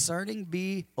 be discerning,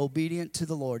 be obedient to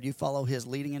the Lord. You follow His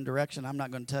leading and direction. I'm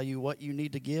not going to tell you what you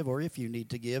need to give or if you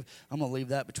need to give. I'm going to leave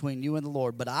that between you and the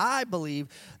Lord. But I believe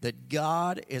that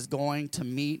God is going to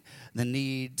meet the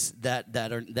needs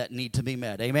that need to be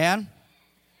met. Amen?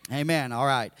 Amen. All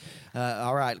right.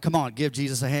 All right. Come on, give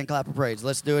Jesus a hand clap of praise.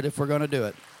 Let's do it if we're going to do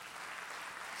it.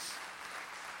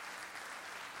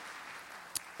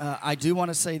 I do want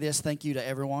to say this. Thank you to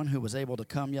everyone who was able to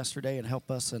come yesterday and help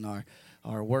us in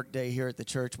our work day here at the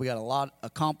church. We got a lot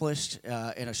accomplished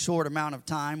in a short amount of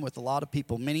time with a lot of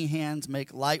people. Many hands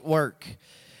make light work.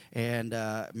 And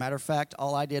matter of fact,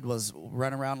 all I did was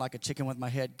run around like a chicken with my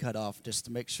head cut off just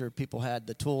to make sure people had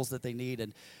the tools that they need,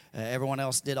 and everyone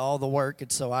else did all the work.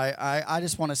 And so I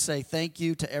just want to say thank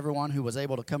you to everyone who was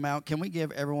able to come out. Can we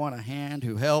give everyone a hand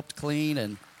who helped clean?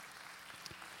 And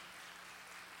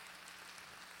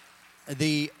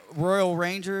the Royal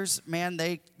Rangers, man,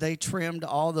 they trimmed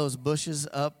all those bushes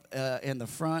up in the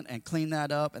front and cleaned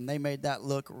that up, and they made that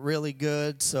look really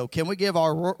good. So can we give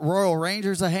our Royal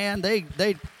Rangers a hand?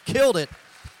 They killed it.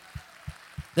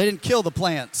 They didn't kill the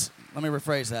plants. Let me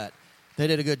rephrase that. They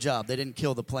did a good job. They didn't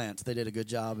kill the plants. They did a good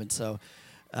job, and so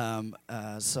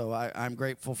I'm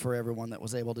grateful for everyone that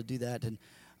was able to do that. And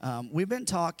we've been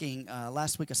talking.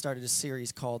 Last week I started a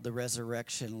series called The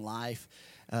Resurrection Life.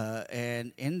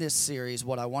 And in this series,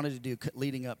 what I wanted to do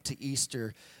leading up to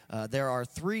Easter, there are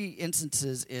 3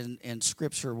 instances in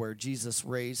Scripture where Jesus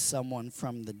raised someone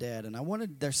from the dead. And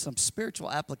there's some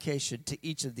spiritual application to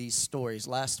each of these stories.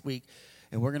 Last week,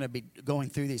 and we're going to be going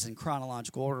through these in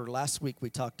chronological order. Last week we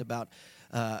talked about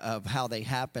of how they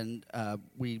happened.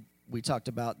 We we talked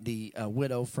about the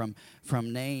widow from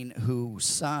Nain, whose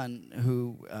son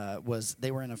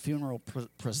they were in a funeral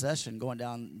procession going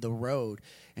down the road,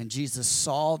 and Jesus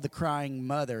saw the crying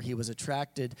mother. He was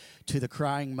attracted to the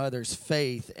crying mother's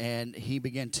faith, and he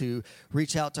began to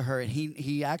reach out to her. And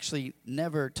he actually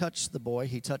never touched the boy.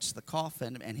 He touched the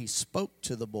coffin, and he spoke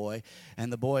to the boy,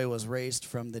 and the boy was raised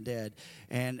from the dead.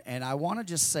 And I want to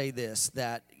just say this,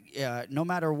 that no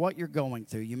matter what you're going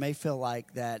through, you may feel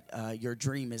like that your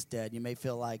dream is dead. You may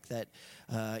feel like that,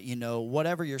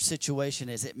 whatever your situation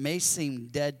is, it may seem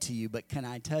dead to you. But can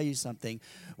I tell you something?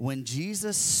 When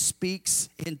Jesus speaks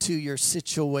into your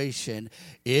situation,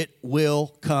 it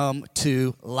will come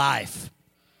to life.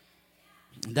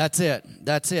 That's it.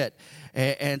 That's it.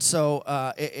 And so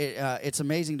it's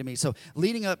amazing to me. So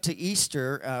leading up to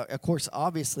Easter, of course,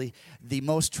 obviously, the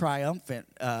most triumphant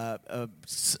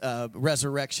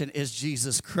resurrection is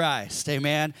Jesus Christ.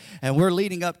 Amen? And we're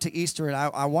leading up to Easter, and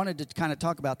I wanted to kind of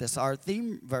talk about this. Our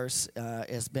theme verse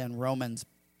has been Romans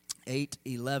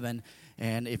 8:11.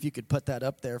 And if you could put that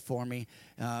up there for me.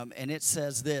 And it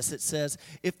says this. It says,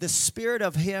 if the spirit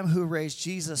of him who raised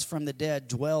Jesus from the dead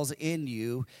dwells in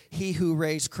you, he who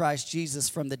raised Christ Jesus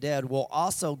from the dead will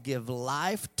also give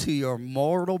life to your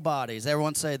mortal bodies.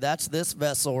 Everyone say, that's this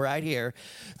vessel right here.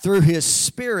 Through his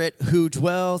spirit who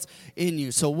dwells in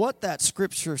you. So what that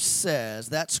scripture says,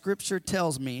 that scripture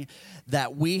tells me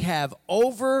that we have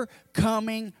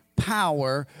overcoming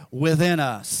power within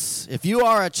us. If you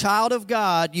are a child of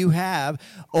God, you have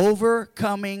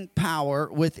overcoming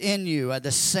power within you.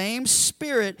 The same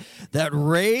spirit that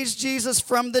raised Jesus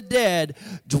from the dead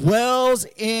dwells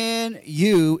in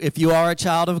you if you are a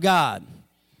child of God.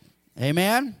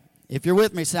 Amen? If you're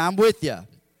with me, say, I'm with you.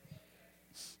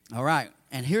 All right.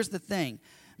 And here's the thing.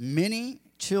 Many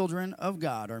children of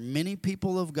God, or many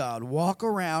people of God, walk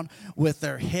around with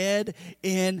their head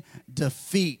in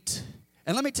defeat.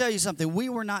 And let me tell you something, we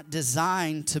were not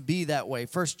designed to be that way.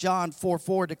 1 John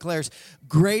 4:4 declares,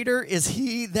 greater is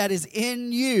he that is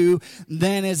in you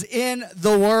than is in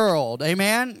the world.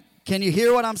 Amen? Can you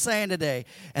hear what I'm saying today?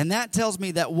 And that tells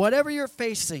me that whatever you're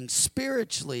facing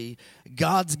spiritually,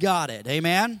 God's got it.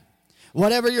 Amen?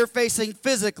 Whatever you're facing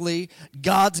physically,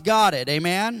 God's got it.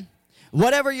 Amen?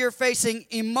 Whatever you're facing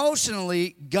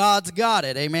emotionally, God's got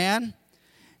it. Amen?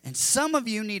 And some of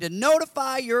you need to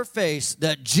notify your face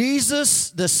that Jesus,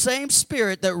 the same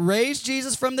spirit that raised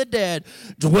Jesus from the dead,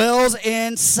 dwells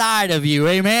inside of you.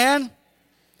 Amen?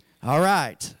 All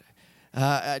right.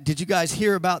 Did you guys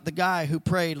hear about the guy who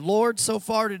prayed, Lord, so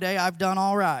far today I've done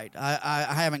all right.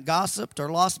 I haven't gossiped or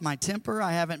lost my temper.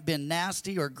 I haven't been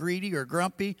nasty or greedy or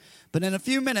grumpy. But in a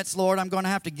few minutes, Lord, I'm going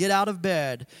to have to get out of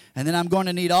bed. And then I'm going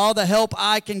to need all the help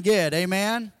I can get.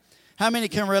 Amen? How many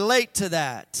can relate to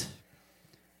that?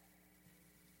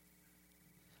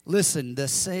 Listen, the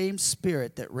same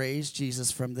spirit that raised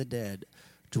Jesus from the dead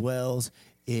dwells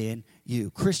in you.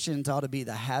 Christians ought to be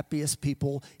the happiest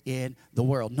people in the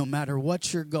world. No matter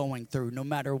what you're going through, no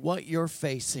matter what you're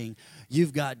facing,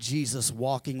 you've got Jesus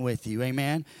walking with you.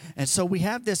 Amen? And so we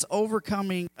have this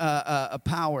overcoming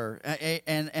power.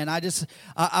 And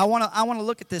I want to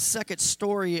look at this second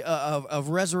story of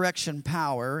resurrection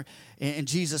power in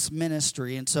Jesus'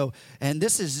 ministry. And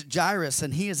this is Jairus,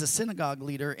 and he is a synagogue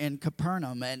leader in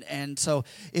Capernaum. And so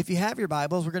if you have your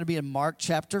Bibles, we're going to be in Mark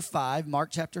chapter 5.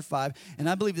 And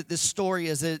I believe that this story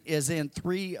is in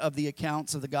 3 of the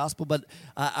accounts of the gospel, but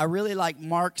I really like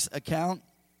Mark's account.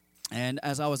 And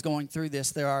as I was going through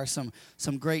this, there are some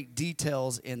great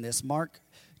details in this. Mark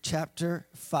chapter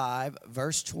 5,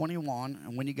 verse 21.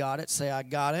 And when you got it, say, I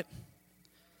got it.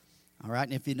 All right,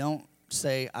 and if you don't,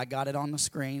 say, I got it on the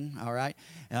screen, all right?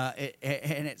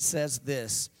 And it says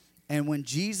this, and when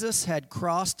Jesus had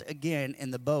crossed again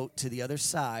in the boat to the other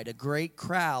side, a great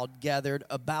crowd gathered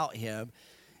about him,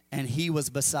 and he was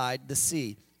beside the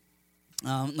sea.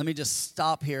 Let me just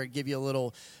stop here and give you a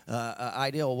little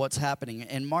idea of what's happening.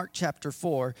 In Mark chapter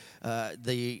 4,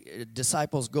 the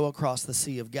disciples go across the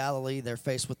Sea of Galilee. They're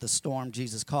faced with the storm.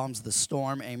 Jesus calms the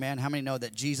storm. Amen. How many know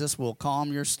that Jesus will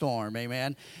calm your storm?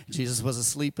 Amen. Jesus was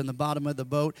asleep in the bottom of the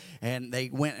boat, and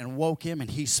they went and woke him, and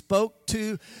he spoke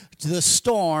to the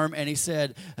storm, and he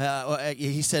said,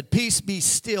 "Peace, be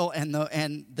still." And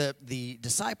the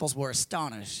disciples were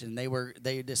astonished, and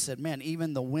they just said, "Man,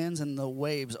 even the winds and the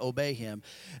waves obey him." him.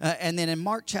 And then in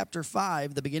Mark chapter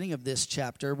 5, the beginning of this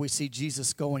chapter, we see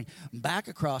Jesus going back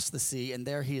across the sea, and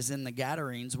there he is in the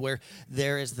Gadarenes, where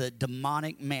there is the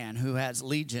demonic man who has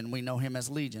legion. We know him as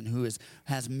Legion, who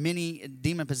has many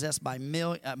demon-possessed by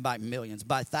millions,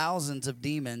 by thousands of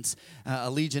demons. A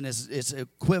legion is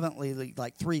equivalently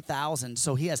like 3,000.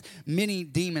 So he has many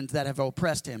demons that have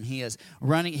oppressed him. He is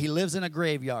running. He lives in a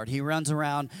graveyard. He runs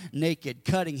around naked,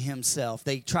 cutting himself.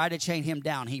 They try to chain him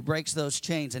down. He breaks those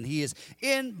chains, and he is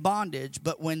in bondage.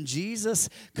 But when Jesus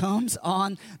comes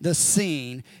on the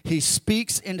scene, he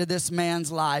speaks into this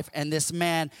man's life, and this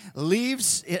man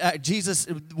leaves. Jesus,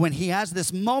 when he has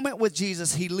this moment with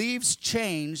Jesus, he leaves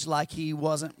changed like he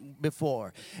wasn't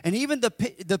before. And even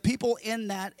the people in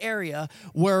that area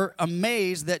were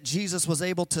amazed that Jesus was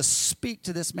able to speak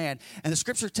to this man. And the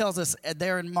scripture tells us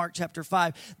there in Mark chapter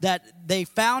 5 that they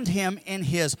found him in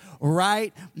his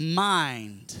right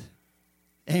mind.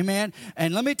 Amen.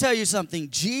 And let me tell you something.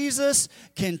 Jesus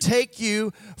can take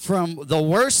you from the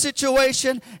worst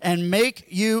situation and make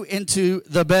you into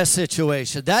the best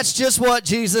situation. That's just what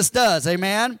Jesus does.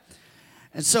 Amen.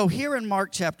 And so here in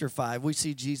Mark chapter 5, we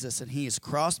see Jesus, and he is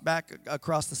crossed back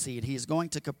across the sea, and he is going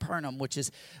to Capernaum, which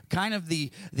is kind of the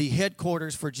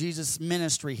headquarters for Jesus'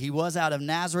 ministry. He was out of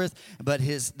Nazareth, but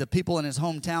the people in his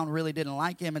hometown really didn't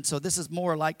like him, and so this is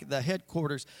more like the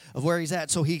headquarters of where he's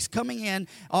at. So he's coming in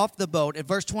off the boat. And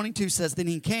verse 22 says, "Then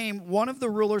he came, one of the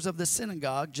rulers of the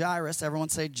synagogue, Jairus," everyone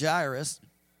say Jairus,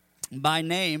 "by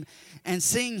name, and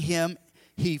seeing him,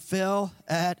 he fell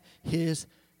at his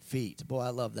feet." Boy,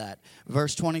 I love that.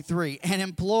 Verse 23, "and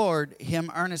implored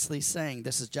him earnestly, saying,"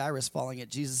 this is Jairus falling at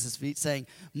Jesus' feet, saying,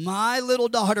 "My little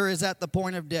daughter is at the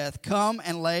point of death. Come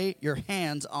and lay your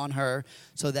hands on her,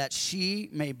 so that she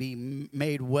may be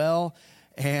made well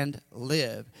and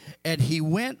live." And he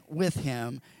went with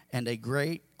him, and a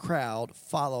great crowd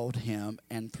followed him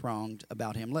and thronged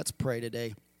about him. Let's pray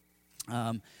today.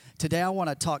 Today I want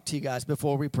to talk to you guys,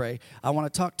 before we pray, I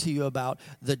want to talk to you about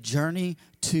the journey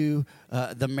to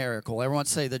the miracle. Everyone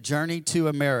say, the journey to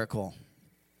a miracle.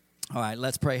 All right,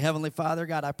 let's pray. Heavenly Father,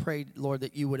 God, I pray, Lord,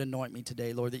 that you would anoint me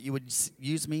today. Lord, that you would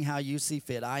use me how you see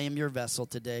fit. I am your vessel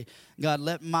today. God,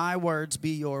 let my words be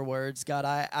your words. God,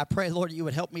 I pray, Lord, you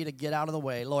would help me to get out of the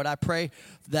way. Lord, I pray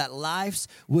that lives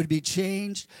would be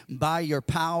changed by your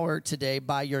power today,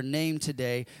 by your name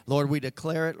today. Lord, we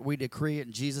declare it, we decree it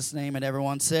in Jesus' name. And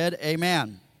everyone said,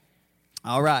 amen.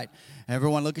 All right,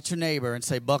 everyone look at your neighbor and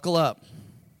say, buckle up.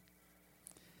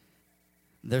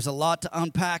 There's a lot to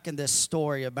unpack in this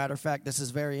story. As a matter of fact, this is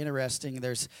very interesting.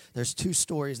 There's two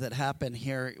stories that happen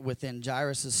here within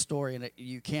Jairus' story, and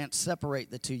you can't separate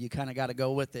the two. You kind of got to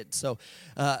go with it. So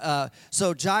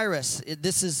Jairus,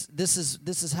 this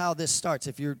is how this starts.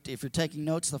 If you're taking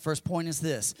notes, the first point is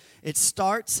this: it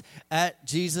starts at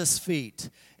Jesus'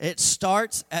 feet. It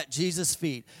starts at Jesus'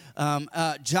 feet.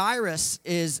 Jairus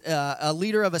is a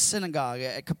leader of a synagogue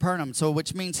at Capernaum, so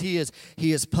which means he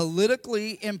is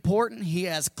politically important.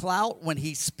 He has clout. When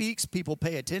he speaks, people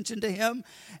pay attention to him,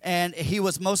 and he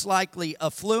was most likely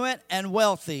affluent and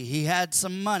wealthy. He had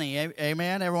some money.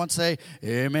 Amen. Everyone say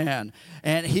amen.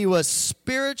 And he was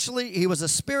a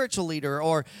spiritual leader,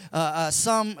 or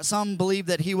some believe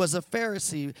that he was a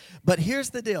Pharisee. But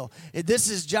here's the deal: this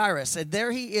is Jairus, and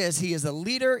there he is. He is a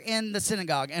leader in the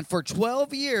synagogue, and for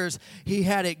 12 years he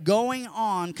had it going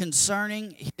on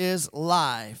concerning his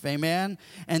life. Amen.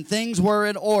 And things were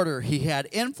in order. He had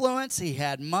influence, he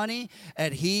had money,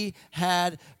 and he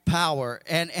had power.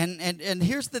 And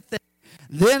here's the thing: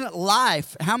 then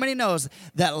life, how many knows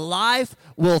that life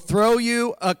will throw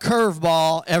you a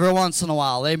curveball every once in a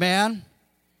while? Amen.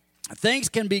 Things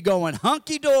can be going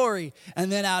hunky-dory,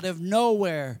 and then out of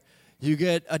nowhere you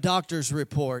get a doctor's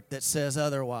report that says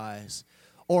otherwise.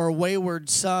 Or a wayward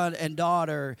son and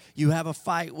daughter, you have a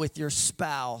fight with your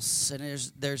spouse,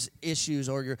 and there's issues,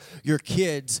 or your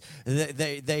kids,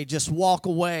 they just walk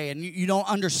away and you don't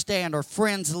understand, or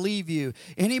friends leave you.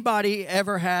 Anybody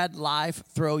ever had life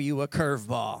throw you a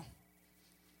curveball?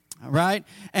 All right?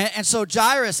 And so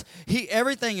Jairus,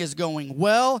 everything is going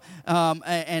well,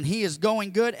 and he is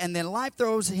going good, and then life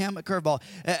throws him a curveball.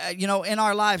 In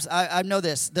our lives, I know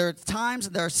this. There are times,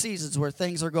 there are seasons where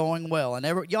things are going well, and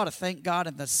you ought to thank God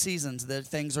in the seasons that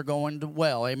things are going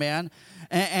well. Amen?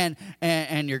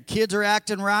 And your kids are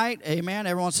acting right. Amen?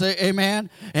 Everyone say amen.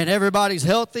 And everybody's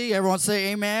healthy. Everyone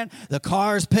say amen. The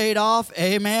car's paid off.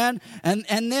 Amen? And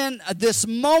then this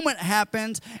moment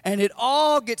happens, and it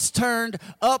all gets turned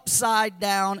upside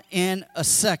down in a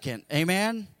second.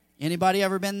 Amen? Anybody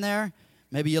ever been there?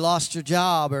 Maybe you lost your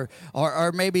job,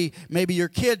 or maybe your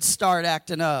kids start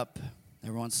acting up.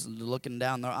 Everyone's looking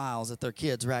down their aisles at their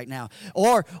kids right now.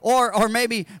 Or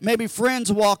maybe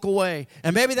friends walk away.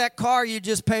 And maybe that car you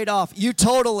just paid off, you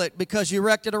total it because you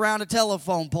wrecked it around a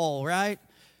telephone pole, right?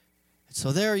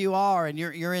 So there you are, and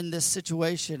you're in this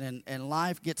situation, and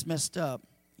life gets messed up.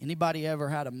 Anybody ever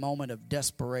had a moment of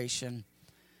desperation?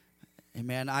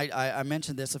 Amen. I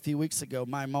mentioned this a few weeks ago,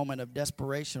 my moment of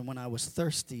desperation when I was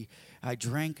thirsty. I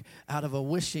drank out of a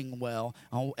wishing well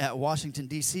at Washington,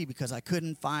 D.C. because I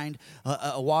couldn't find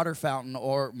a water fountain,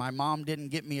 or my mom didn't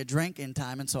get me a drink in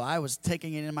time, and so I was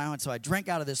taking it in my own. So I drank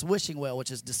out of this wishing well, which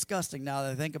is disgusting now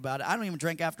that I think about it. I don't even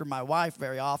drink after my wife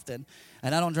very often,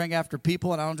 and I don't drink after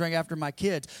people, and I don't drink after my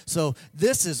kids. So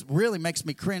this is really makes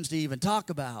me cringe to even talk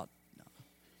about.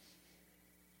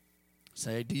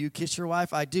 Say, do you kiss your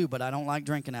wife? I do, but I don't like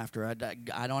drinking after.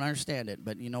 I don't understand it,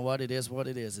 but you know what? It is what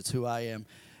it is. It's who I am.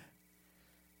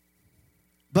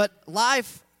 But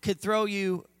life could throw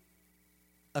you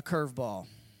a curveball.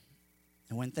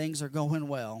 And when things are going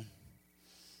well,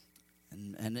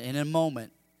 and in a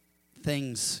moment,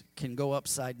 things can go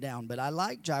upside down. But I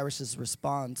like Jairus'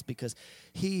 response because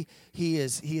he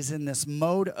is in this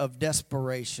mode of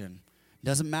desperation.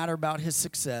 Doesn't matter about his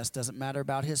success, doesn't matter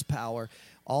about his power.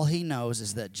 All he knows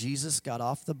is that Jesus got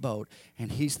off the boat,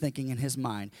 and he's thinking in his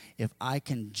mind, if I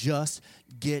can just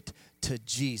get to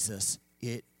Jesus,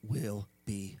 it will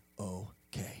be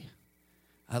okay.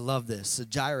 I love this. So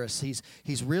Jairus,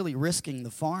 he's really risking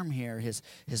the farm here.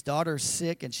 His daughter's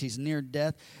sick, and she's near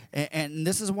death. And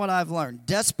this is what I've learned.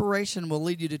 Desperation will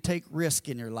lead you to take risk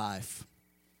in your life.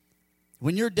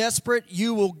 When you're desperate,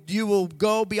 you will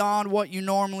go beyond what you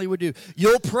normally would do.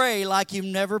 You'll pray like you've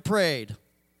never prayed.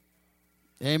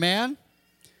 Amen?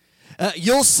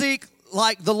 You'll seek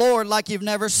like the Lord like you've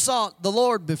never sought the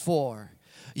Lord before.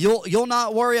 You'll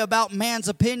not worry about man's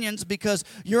opinions because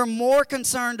you're more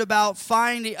concerned about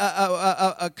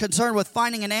concerned with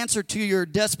finding an answer to your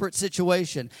desperate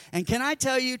situation. And can I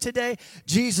tell you today,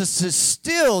 Jesus is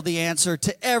still the answer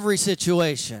to every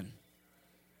situation.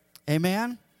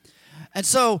 Amen? And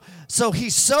so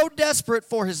he's so desperate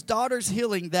for his daughter's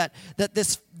healing that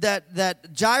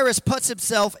Jairus puts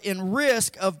himself in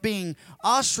risk of being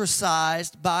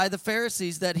ostracized by the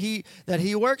Pharisees that he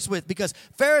works with, because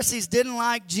Pharisees didn't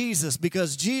like Jesus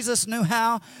because Jesus knew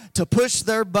how to push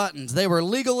their buttons. They were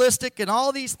legalistic and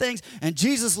all these things, and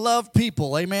Jesus loved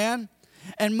people. Amen.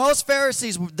 And most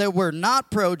Pharisees, they were not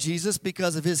pro-Jesus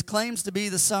because of his claims to be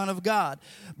the Son of God.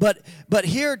 But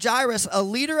here Jairus, a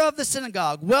leader of the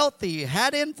synagogue, wealthy,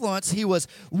 had influence, he was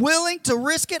willing to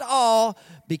risk it all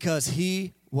because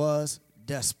he was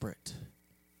desperate.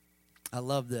 I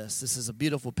love this. This is a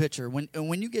beautiful picture.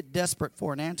 When you get desperate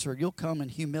for an answer, you'll come in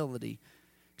humility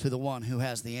to the one who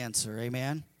has the answer.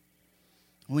 Amen?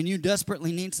 When you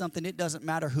desperately need something, it doesn't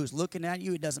matter who's looking at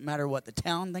you. It doesn't matter what the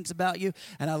town thinks about you.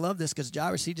 And I love this because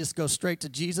Jairus, he just goes straight to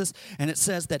Jesus. And it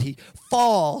says that he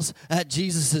falls at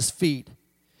Jesus' feet.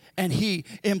 And he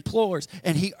implores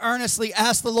and he earnestly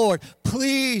asks the Lord,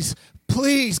 please,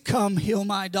 please come heal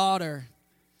my daughter.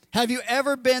 Have you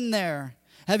ever been there?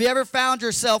 Have you ever found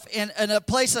yourself in a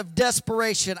place of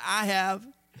desperation? I have.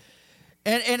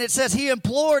 And it says he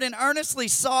implored and earnestly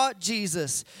sought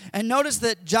Jesus. And notice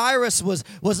that Jairus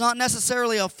was not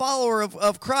necessarily a follower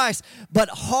of Christ, but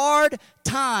hard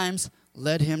times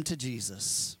led him to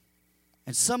Jesus.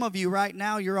 And some of you right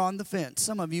now, you're on the fence.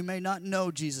 Some of you may not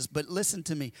know Jesus, but listen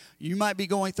to me. You might be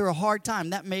going through a hard time.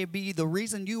 That may be the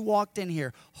reason you walked in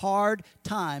here. Hard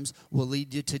times will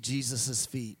lead you to Jesus'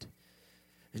 feet.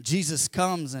 And Jesus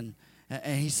comes and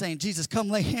he's saying, Jesus, come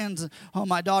lay hands on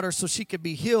my daughter so she could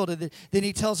be healed. And then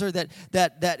he tells her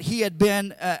that he had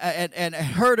been and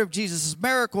heard of Jesus'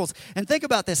 miracles. And think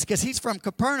about this, because he's from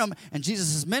Capernaum and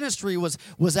Jesus' ministry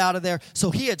was out of there.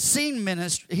 So he had seen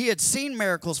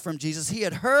miracles from Jesus. He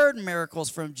had heard miracles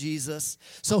from Jesus.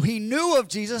 So he knew of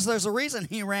Jesus. There's a reason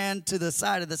he ran to the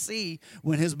side of the sea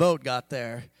when his boat got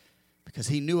there, because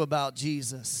he knew about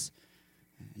Jesus.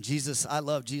 And Jesus, I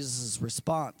love Jesus'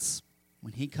 response.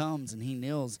 When he comes and he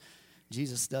kneels,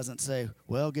 Jesus doesn't say,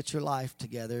 well, get your life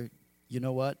together. You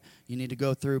know what? You need to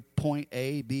go through point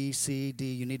A, B, C, D.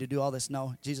 You need to do all this.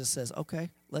 No, Jesus says, okay,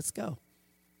 let's go.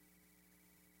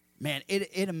 Man,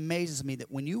 it amazes me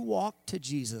that when you walk to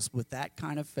Jesus with that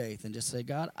kind of faith and just say,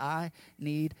 God, I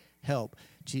need help,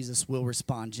 Jesus will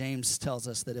respond. James tells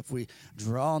us that if we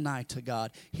draw nigh to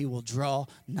God, he will draw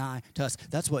nigh to us.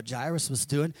 That's what Jairus was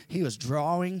doing. He was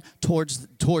drawing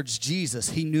towards Jesus.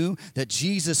 He knew that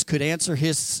Jesus could answer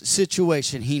his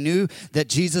situation. He knew that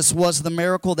Jesus was the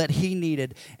miracle that he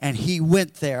needed, and he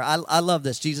went there. I love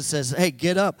this. Jesus says, hey,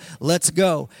 get up, let's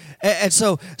go. And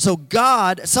so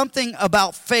God, something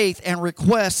about faith and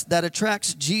request that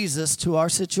attracts Jesus to our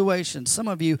situation. Some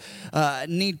of you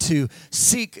need to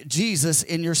seek Jesus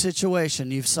in your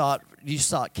situation. You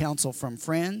sought counsel from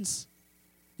friends.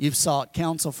 You've sought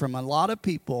counsel from a lot of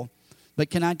people. But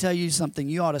can I tell you something?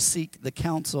 You ought to seek the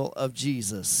counsel of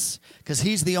Jesus, because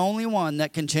he's the only one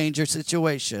that can change your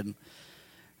situation.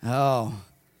 Oh,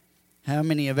 how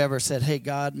many have ever said, hey,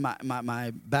 God,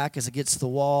 my back is against the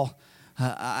wall,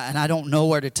 and I don't know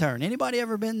where to turn? Anybody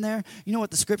ever been there? You know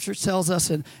what the scripture tells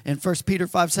us in 1 Peter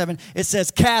 5:7? It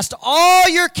says, cast all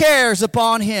your cares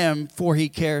upon him, for he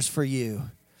cares for you.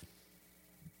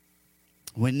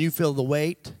 When you feel the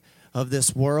weight of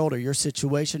this world or your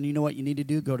situation, you know what you need to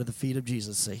do? Go to the feet of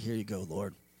Jesus. Say, here you go,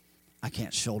 Lord. I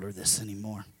can't shoulder this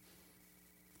anymore.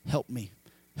 Help me.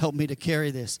 Help me to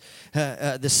carry this.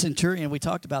 The centurion, we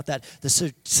talked about that.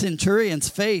 The centurion's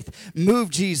faith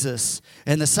moved Jesus.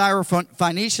 And the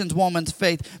Syrophoenician woman's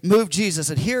faith moved Jesus.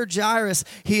 And here Jairus,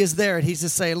 he is there. And he's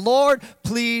just saying, Lord,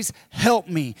 please help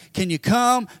me. Can you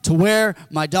come to where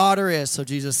my daughter is? So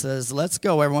Jesus says, let's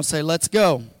go. Everyone say, let's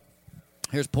go.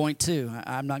 Here's point 2.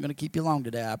 I'm not going to keep you long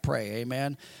today, I pray.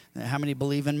 Amen. How many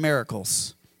believe in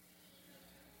miracles?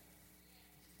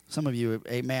 Some of you,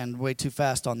 amen, way too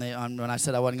fast on when I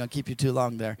said I wasn't going to keep you too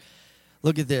long there.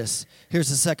 Look at this. Here's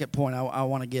the second point I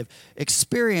want to give.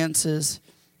 Experiences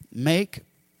may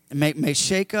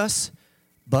shake us,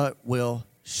 but will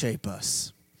shape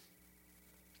us.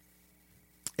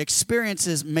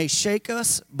 Experiences may shake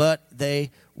us, but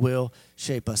they will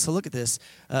shape us. So look at this.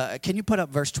 Can you put up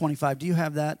verse 25? Do you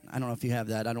have that? I don't know if you have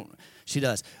that. She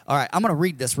does. All right, I'm going to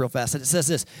read this real fast. And it says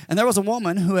this. And there was a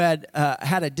woman who had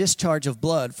a discharge of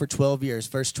blood for 12 years.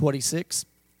 Verse 26.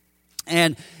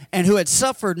 And who had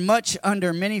suffered much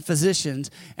under many physicians,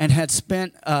 and had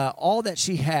spent all that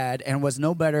she had, and was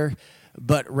no better,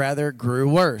 but rather grew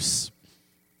worse.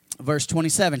 Verse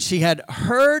 27, she had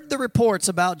heard the reports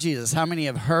about Jesus. How many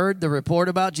have heard the report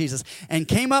about Jesus? And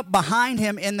came up behind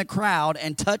him in the crowd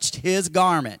and touched his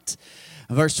garment.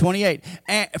 Verse 28,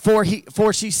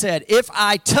 for she said, if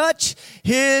I touch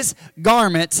his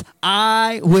garments,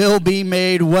 I will be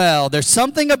made well. There's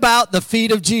something about the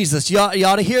feet of Jesus. You ought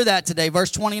to hear that today.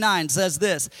 Verse 29 says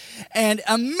this, and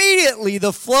immediately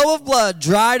the flow of blood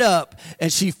dried up,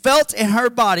 and she felt in her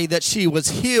body that she was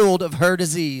healed of her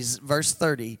disease. Verse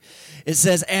 30, it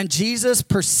says, and Jesus,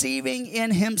 perceiving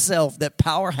in himself that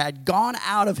power had gone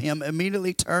out of him,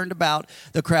 immediately turned about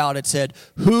the crowd and said,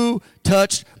 who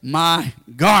touched my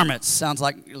garments? Sounds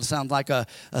like a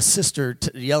sister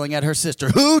yelling at her sister.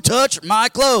 Who touched my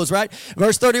clothes, right?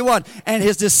 Verse 31, and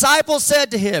his disciples said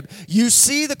to him, you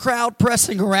see the crowd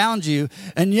pressing around you,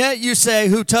 and yet you say,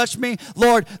 who touched me?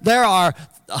 Lord, there are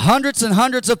hundreds and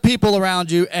hundreds of people around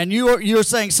you, and you're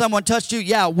saying someone touched you?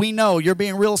 Yeah, we know. You're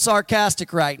being real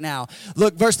sarcastic right now.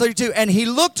 Look, verse 32, and he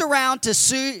looked around to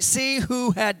see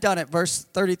who had done it. Verse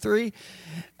 33,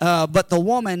 but the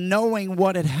woman, knowing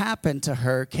what had happened to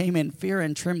her, came in fear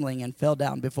and trembling and fell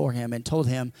down before him and told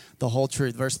him the whole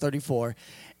truth. Verse 34,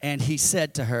 and he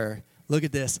said to her, look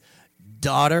at this,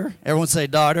 daughter, everyone say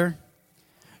daughter,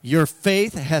 your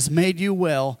faith has made you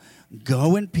well.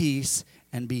 Go in peace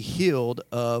and be healed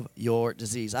of your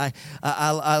disease.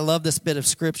 I love this bit of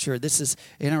scripture. This is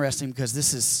interesting because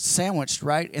this is sandwiched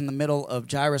right in the middle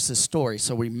of Jairus' story.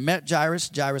 So we met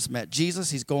Jairus. Jairus met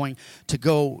Jesus. He's going to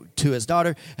go to his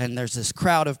daughter, and there's this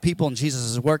crowd of people, and Jesus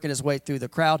is working his way through the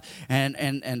crowd.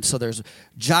 And so there's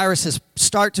Jairus'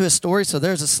 start to his story. So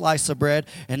there's a slice of bread,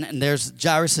 and there's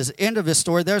Jairus' end of his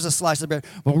story. There's a slice of bread.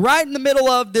 But right in the middle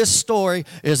of this story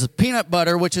is peanut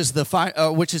butter, which is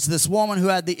this woman who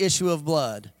had the issue of blood.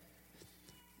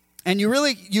 And you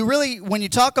really, when you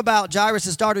talk about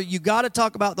Jairus' daughter, you got to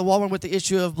talk about the woman with the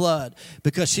issue of blood,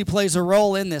 because she plays a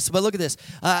role in this. But look at this.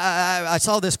 I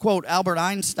saw this quote. Albert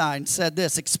Einstein said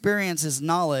this: experience is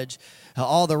knowledge.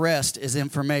 All the rest is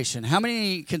information. How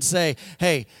many can say,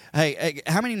 hey,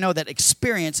 how many know that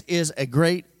experience is a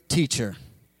great teacher?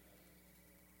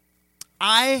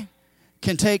 I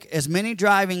can take as many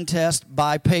driving tests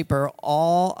by paper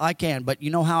all I can, but you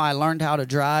know how I learned how to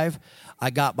drive? I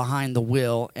got behind the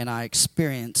wheel, and I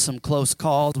experienced some close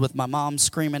calls with my mom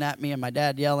screaming at me and my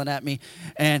dad yelling at me.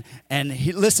 And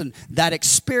listen, that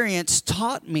experience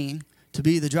taught me to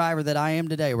be the driver that I am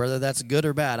today, whether that's good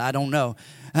or bad, I don't know.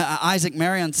 Isaac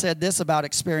Marion said this about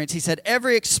experience. He said,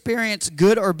 every experience,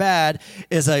 good or bad,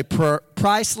 is a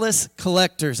priceless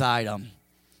collector's item.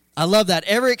 I love that.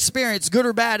 Every experience, good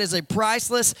or bad, is a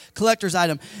priceless collector's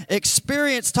item.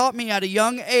 Experience taught me at a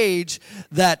young age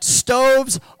that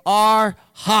stoves are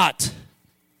hot.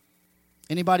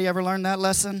 Anybody ever learned that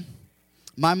lesson?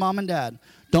 My mom and dad.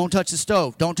 Don't touch the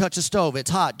stove. Don't touch the stove. It's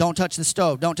hot. Don't touch the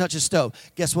stove. Don't touch the stove.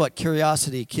 Guess what?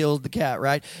 Curiosity killed the cat,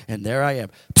 right? And there I am.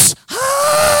 Psst.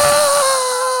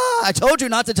 Ah! I told you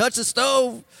not to touch the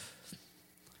stove.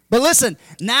 But listen,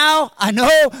 now I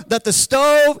know that the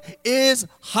stove is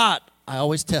hot. I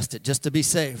always test it just to be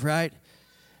safe, right?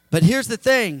 But here's the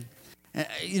thing.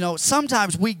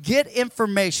 Sometimes we get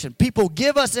information. People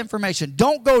give us information.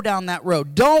 Don't go down that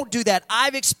road. Don't do that.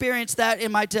 I've experienced that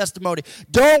in my testimony.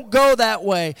 Don't go that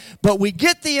way. But we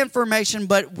get the information,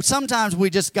 but sometimes we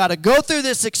just got to go through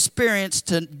this experience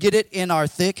to get it in our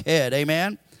thick head.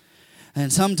 Amen?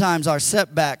 And sometimes our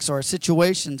setbacks or our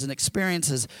situations and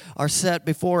experiences are set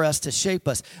before us to shape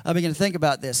us. I begin to think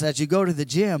about this. As you go to the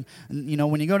gym,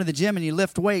 when you go to the gym and you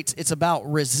lift weights, it's about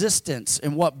resistance.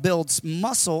 And what builds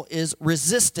muscle is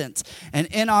resistance. And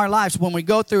in our lives, when we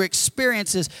go through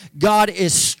experiences, God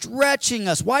is stretching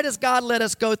us. Why does God let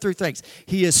us go through things?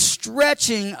 He is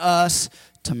stretching us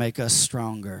to make us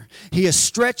stronger. He is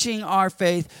stretching our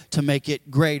faith to make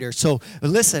it greater. So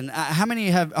listen, how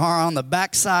many are on the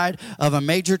backside of a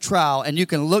major trial and you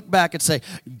can look back and say,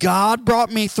 God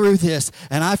brought me through this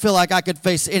and I feel like I could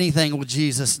face anything with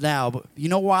Jesus now. But you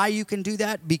know why you can do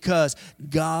that? Because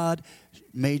God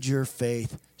made your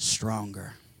faith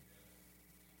stronger.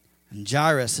 And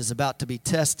Jairus is about to be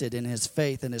tested in his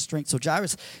faith and his strength. So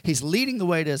Jairus, he's leading the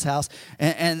way to his house.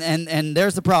 And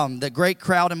there's the problem. The great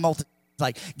crowd and multitude.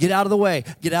 Like, get out of the way,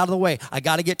 get out of the way. I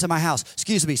got to get to my house.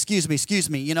 Excuse me.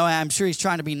 I'm sure he's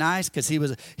trying to be nice because he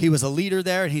was a leader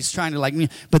there and he's trying to like me.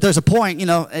 But there's a point,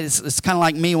 it's kind of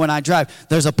like me when I drive.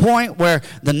 There's a point where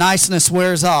the niceness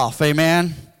wears off,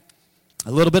 amen?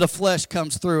 A little bit of flesh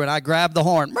comes through and I grab the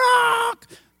horn.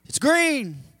 It's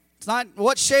green. It's not,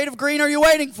 what shade of green are you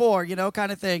waiting for,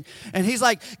 kind of thing. And he's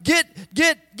like, get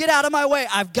out of my way.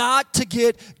 I've got to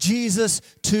get Jesus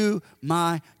to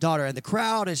my daughter. And the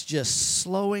crowd is just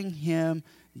slowing him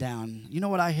down. You know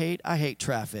what I hate? I hate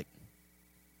traffic.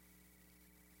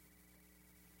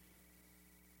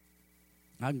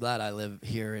 I'm glad I live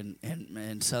here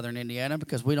in southern Indiana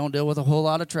because we don't deal with a whole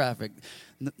lot of traffic.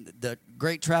 The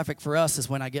great traffic for us is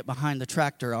when I get behind the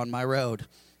tractor on my road.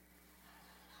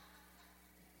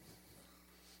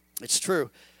 It's true.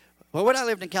 Well, when I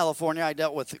lived in California, I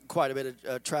dealt with quite a bit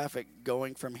of traffic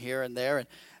going from here and there. And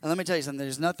let me tell you something.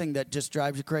 There's nothing that just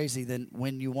drives you crazy than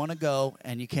when you want to go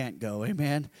and you can't go.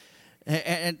 Amen?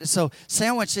 And so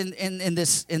sandwiched in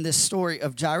this story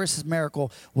of Jairus'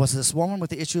 miracle was this woman with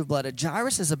the issue of blood. And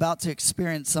Jairus is about to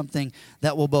experience something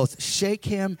that will both shake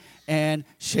him and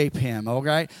shape him, all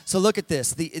right? So look at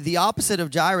this. The opposite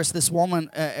of Jairus, this woman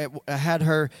had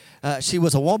her, she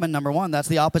was a woman, number one. That's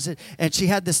the opposite. And she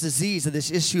had this disease, this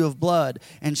issue of blood.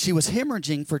 And she was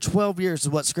hemorrhaging for 12 years is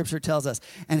what Scripture tells us.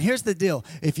 And here's the deal.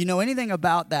 If you know anything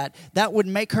about that, that would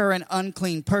make her an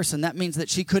unclean person. That means that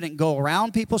she couldn't go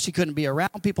around people. She couldn't be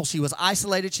around people. She was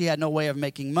isolated. She had no way of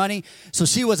making money. So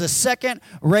she was a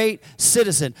second-rate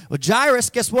citizen. Well, Jairus,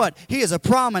 guess what? He is a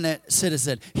prominent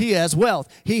citizen. He has wealth.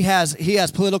 He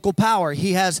has political power.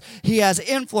 He has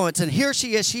influence. And here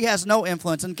she is. She has no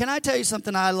influence. And can I tell you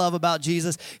something I love about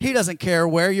Jesus? He doesn't care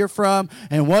where you're from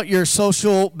and what your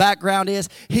social background is.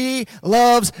 He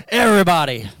loves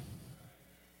everybody.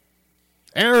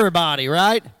 Everybody,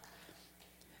 right?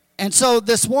 And so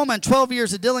this woman, 12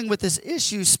 years of dealing with this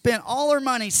issue, spent all her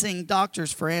money seeing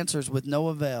doctors for answers with no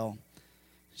avail.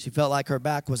 She felt like her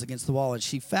back was against the wall, and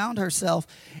she found herself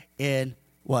in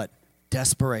what?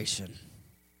 Desperation.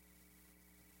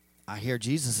 I hear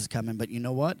Jesus is coming, but you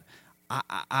know what?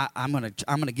 I'm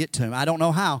gonna get to him. I don't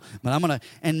know how, but I'm gonna.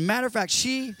 And matter of fact,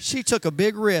 she took a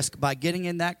big risk by getting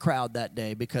in that crowd that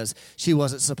day because she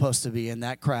wasn't supposed to be in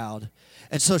that crowd.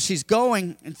 And so she's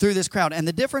going through this crowd. And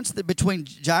the difference between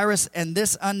Jairus and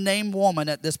this unnamed woman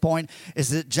at this point is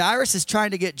that Jairus is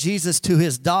trying to get Jesus to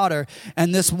his daughter,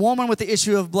 and this woman with the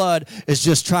issue of blood is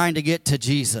just trying to get to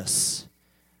Jesus.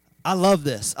 I love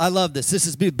this. This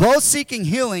is both seeking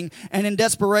healing and in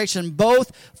desperation,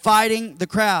 both fighting the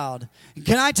crowd.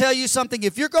 Can I tell you something?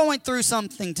 If you're going through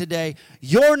something today,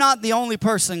 you're not the only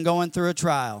person going through a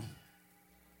trial.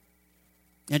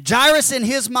 And Jairus, in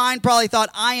his mind, probably thought,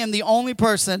 I am the only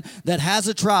person that has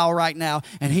a trial right now.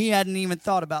 And he hadn't even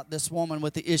thought about this woman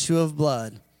with the issue of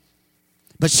blood.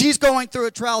 But she's going through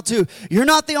a trial too. You're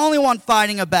not the only one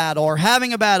fighting a battle or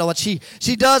having a battle. But she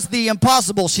does the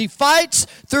impossible. She fights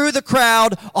through the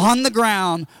crowd on the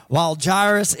ground while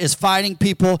Jairus is fighting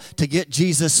people to get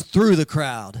Jesus through the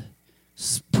crowd.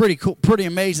 It's pretty cool, pretty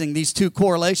amazing, these two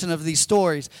correlation of these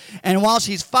stories. And while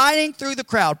she's fighting through the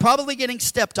crowd, probably getting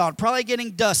stepped on, probably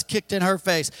getting dust kicked in her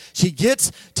face, she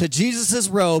gets to Jesus'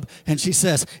 robe and she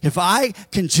says, if I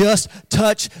can just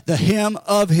touch the hem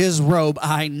of his robe,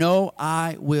 I know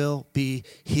I will be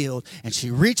healed. And she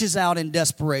reaches out in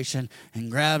desperation and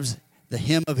grabs the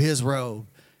hem of his robe.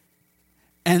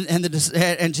 And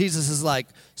Jesus is like,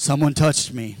 someone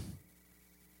touched me.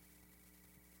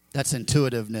 That's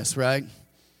intuitiveness, right?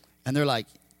 And they're like,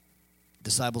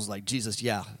 disciples like, Jesus,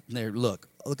 yeah. And they're, look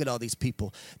at all these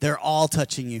people. They're all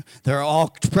touching you. They're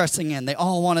all pressing in. They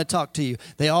all want to talk to you.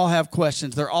 They all have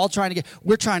questions. They're all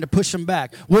we're trying to push them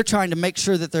back. We're trying to make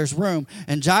sure that there's room.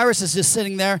 And Jairus is just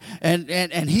sitting there,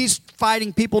 and he's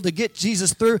fighting people to get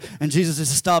Jesus through. And Jesus is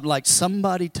stopped like,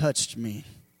 somebody touched me.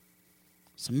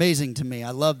 It's amazing to me.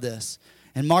 I love this.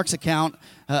 In Mark's account,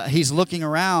 he's looking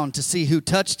around to see who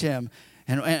touched him.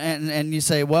 And you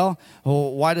say, well,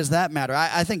 why does that matter?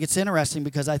 I think it's interesting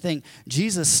because I think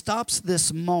Jesus stops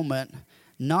this moment,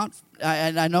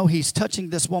 and I know he's touching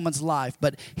this woman's life,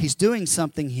 but he's doing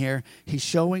something here. He's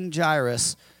showing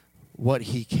Jairus what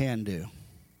he can do.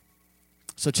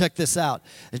 So check this out.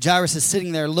 Jairus is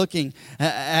sitting there looking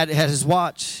at his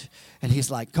watch, and he's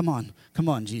like, come on,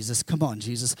 Jesus. Come on,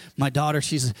 Jesus. My daughter,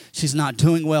 she's not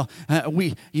doing well.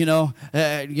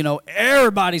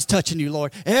 Everybody's touching you,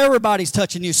 Lord. Everybody's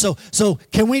touching you. So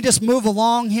can we just move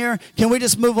along here? Can we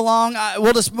just move along?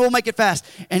 We'll make it fast.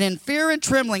 And in fear and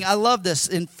trembling, I love this.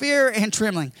 In fear and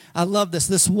trembling, I love this.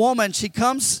 This woman, she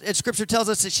comes, and Scripture tells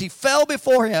us that she fell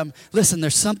before him. Listen,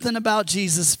 there's something about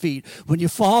Jesus' feet. When you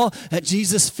fall at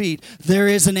Jesus' feet, there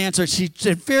is an answer.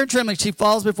 In fear and trembling, she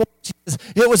falls before Jesus.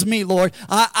 It was me, Lord.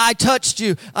 I touched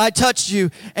you.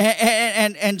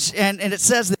 And it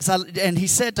says this, and he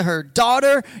said to her,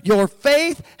 daughter, your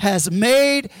faith has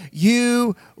made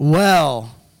you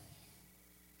well.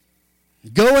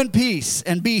 Go in peace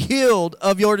and be healed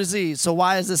of your disease. So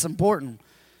why is this important?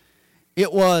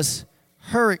 It was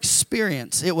her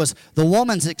experience. It was the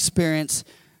woman's experience,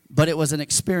 but it was an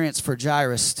experience for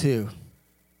Jairus too.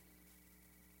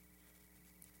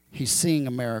 He's seeing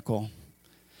a miracle.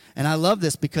 And I love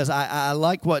this because I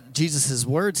like what Jesus'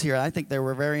 words here. I think they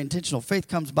were very intentional. Faith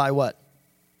comes by what?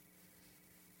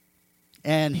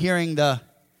 And hearing the.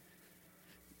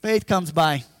 Faith comes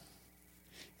by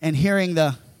and hearing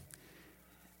the.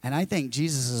 And I think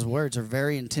Jesus' words are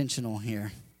very intentional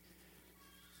here.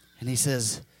 And he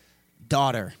says,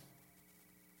 daughter.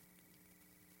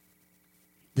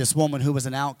 This woman who was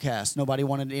an outcast. Nobody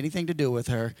wanted anything to do with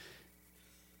her.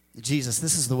 Jesus,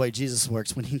 this is the way Jesus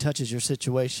works. When he touches your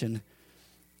situation,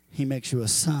 he makes you a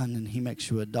son and he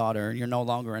makes you a daughter, and you're no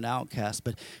longer an outcast.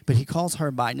 But he calls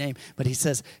her by name. But he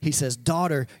says,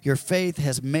 daughter, your faith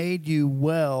has made you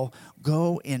well.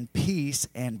 Go in peace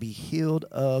and be healed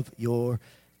of your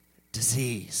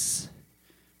disease.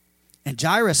 And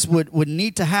Jairus would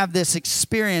need to have this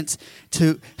experience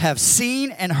to have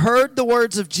seen and heard the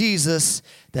words of Jesus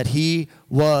that he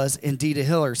was indeed a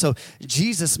healer. So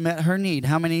Jesus met her need.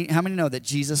 How many know that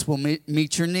Jesus will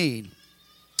meet your need?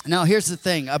 Now, here's the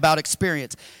thing about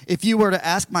experience. If you were to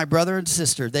ask my brother and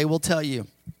sister, they will tell you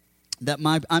that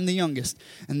I'm the youngest,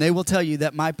 and they will tell you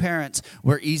that my parents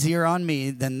were easier on me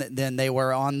than they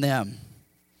were on them.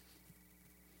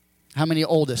 How many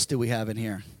oldest do we have in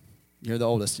here? You're the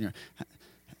oldest.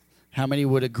 How many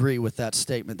would agree with that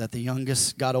statement, that the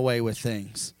youngest got away with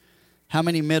things? How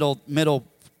many middle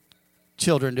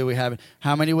children do we have?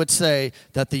 How many would say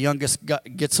that the youngest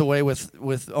gets away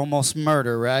with almost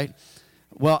murder, right?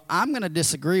 Well, I'm going to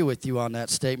disagree with you on that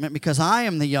statement because I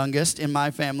am the youngest in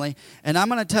my family, and I'm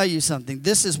going to tell you something.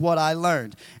 This is what I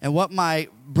learned. And what my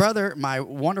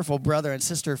wonderful brother and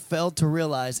sister failed to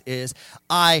realize is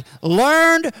I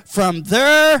learned from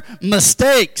their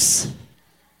mistakes.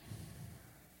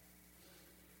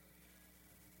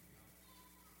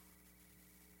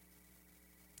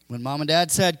 When mom and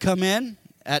dad said, come in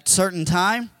at certain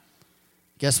time,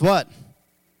 guess what?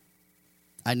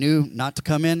 I knew not to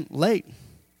come in late.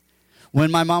 When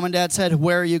my mom and dad said,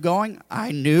 where are you going?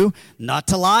 I knew not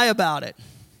to lie about it.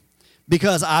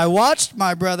 Because I watched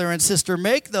my brother and sister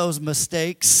make those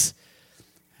mistakes.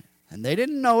 And they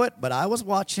didn't know it, but I was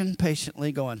watching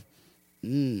patiently going,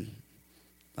 I'm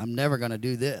never going to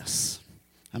do this.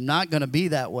 I'm not going to be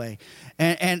that way.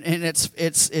 And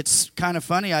it's kind of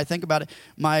funny. I think about it.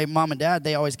 My mom and dad,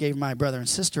 they always gave my brother and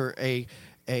sister a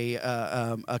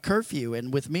a curfew.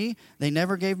 And with me, they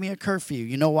never gave me a curfew.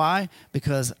 You know why?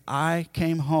 Because I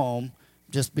came home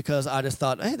just because I just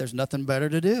thought, hey, there's nothing better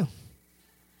to do.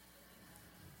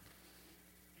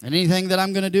 And anything that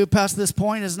I'm going to do past this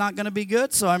point is not going to be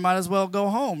good, so I might as well go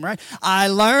home, right? I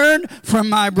learn from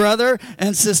my brother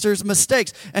and sister's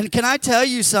mistakes. And can I tell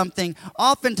you something?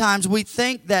 Oftentimes we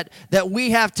think that we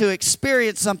have to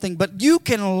experience something, but you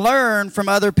can learn from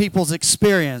other people's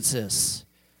experiences.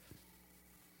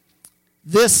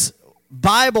 This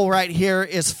Bible right here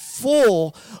is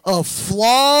full of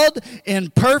flawed,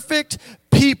 imperfect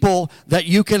people that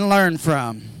you can learn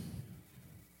from.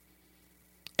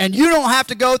 And you don't have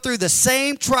to go through the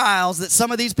same trials that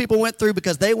some of these people went through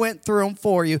because they went through them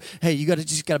for you. Hey, you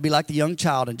just got to be like the young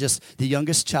child and just the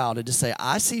youngest child and just say,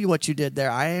 I see what you did there.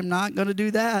 I am not going to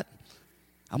do that.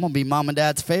 I'm going to be mom and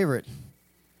dad's favorite.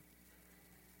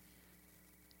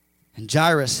 And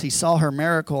Jairus, he saw her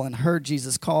miracle and heard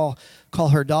Jesus call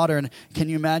her daughter. And can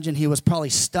you imagine? He was probably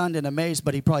stunned and amazed,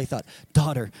 but he probably thought,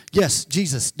 daughter, yes,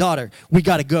 Jesus, daughter, we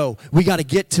got to go. We got to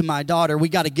get to my daughter. We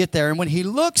got to get there. And when he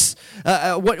looks,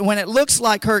 when it looks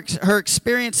like her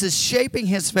experience is shaping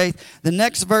his faith, the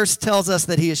next verse tells us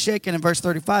that he is shaken. In verse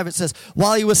 35, it says,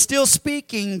 while he was still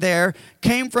speaking there,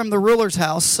 came from the ruler's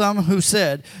house some who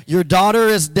said, your daughter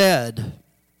is dead.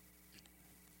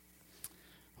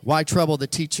 Why trouble the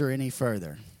teacher any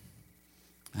further?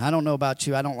 I don't know about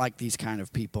you. I don't like these kind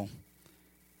of people.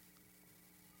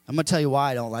 I'm going to tell you why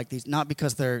I don't like these. Not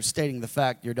because they're stating the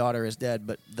fact your daughter is dead,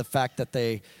 but the fact that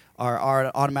they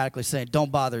are automatically saying,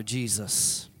 don't bother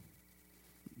Jesus.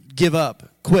 Give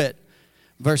up. Quit.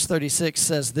 Verse 36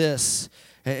 says this.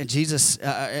 And Jesus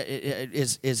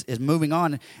is moving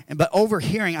on. But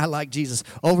overhearing, I like Jesus,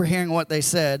 overhearing what they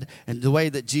said, and the way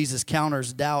that Jesus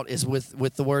counters doubt is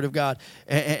with the word of God.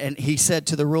 And he said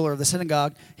to the ruler of the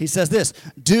synagogue, he says this,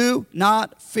 do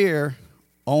not fear,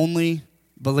 only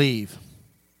believe.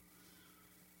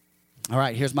 All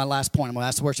right, here's my last point. I'm going to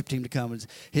ask the worship team to come.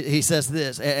 He says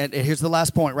this, and here's the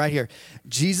last point right here.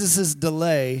 Jesus'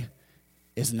 delay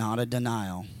is not a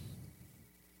denial.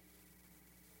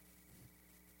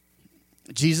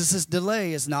 Jesus'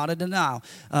 delay is not a denial.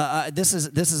 This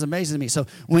is amazing to me. So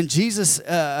when Jesus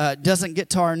doesn't get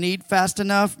to our need fast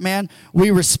enough, man,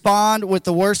 we respond with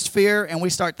the worst fear, and we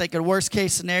start thinking worst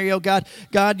case scenario. God,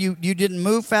 you didn't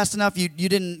move fast enough. You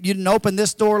didn't open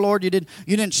this door, Lord. You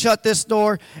didn't shut this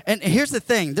door. And here's the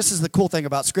thing. This is the cool thing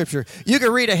about Scripture. You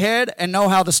can read ahead and know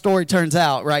how the story turns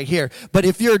out right here. But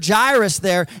if you're Jairus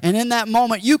there, and in that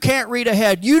moment you can't read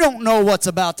ahead, you don't know what's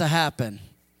about to happen.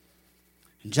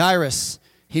 And Jairus,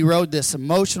 he rode this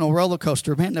emotional roller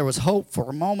coaster. Man, there was hope for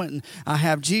a moment. And I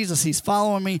have Jesus. He's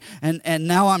following me. And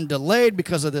now I'm delayed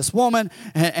because of this woman.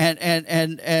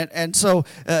 And so,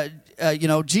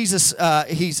 Jesus,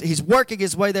 he's working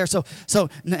his way there. So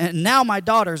now my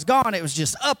daughter's gone. It was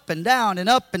just up and down and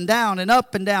up and down and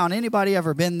up and down. Anybody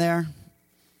ever been there?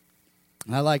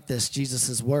 And I like this.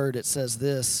 Jesus' word, it says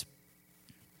this.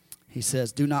 He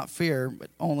says, do not fear, but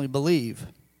only believe.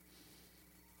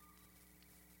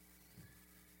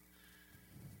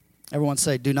 Everyone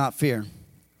say, do not fear.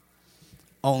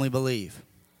 Only believe.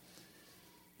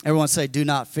 Everyone say, do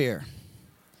not fear.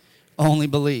 Only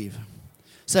believe.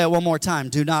 Say it one more time.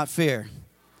 Do not fear.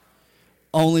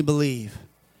 Only believe.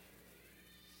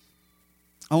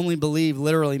 Only believe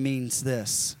literally means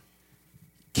this.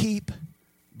 Keep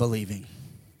believing.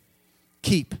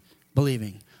 Keep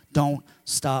believing. Don't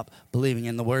stop believing.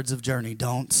 In the words of Journey,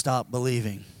 don't stop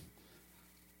believing.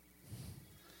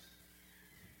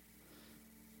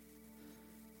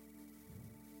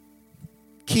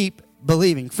 Keep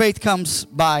believing. Faith comes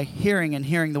by hearing, and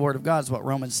hearing the word of God is what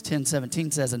Romans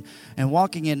 10:17 says. And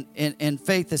walking in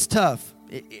faith is tough.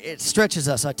 It stretches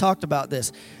us. I talked about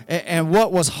this. And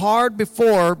what was hard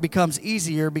before becomes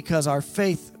easier because our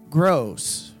faith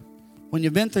grows. When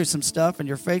you've been through some stuff and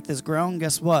your faith has grown,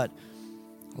 guess what?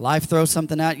 Life throws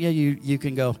something at you. You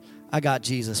can go, I got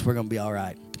Jesus. We're going to be all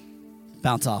right.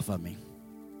 Bounce off of me.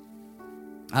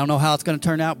 I don't know how it's going to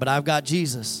turn out, but I've got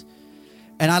Jesus.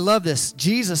 And I love this.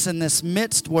 Jesus, in this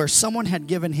midst where someone had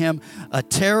given him a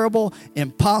terrible,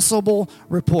 impossible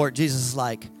report, Jesus is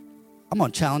like, I'm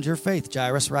going to challenge your faith,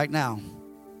 Jairus, right now.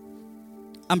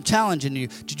 I'm challenging you.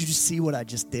 Did you just see what I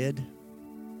just did? Did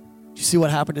you see what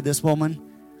happened to this woman?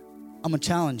 I'm going to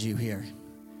challenge you here.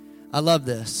 I love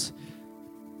this.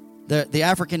 The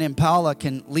African impala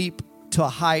can leap to a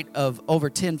height of over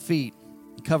 10 feet.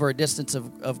 Cover a distance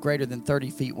of greater than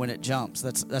 30 feet when it jumps.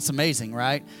 That's amazing,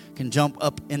 right? Can jump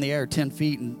up in the air 10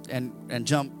 feet and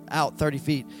jump out 30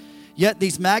 feet. Yet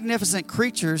these magnificent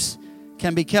creatures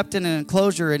can be kept in an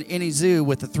enclosure in any zoo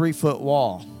with a 3-foot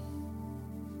wall.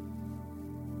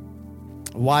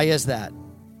 Why is that?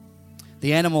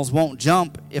 The animals won't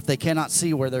jump if they cannot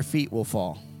see where their feet will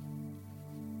fall.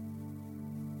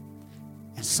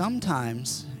 And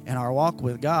sometimes in our walk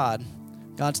with God,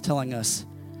 God's telling us,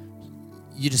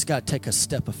 you just got to take a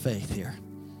step of faith here.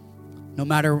 No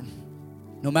matter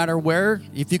where,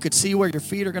 if you could see where your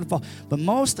feet are going to fall. But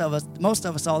most of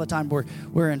us all the time,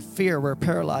 we're in fear. We're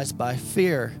paralyzed by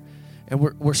fear. And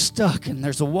we're stuck, and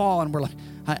there's a wall, and we're like,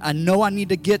 I know I need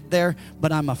to get there,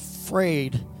 but I'm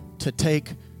afraid to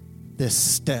take this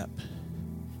step.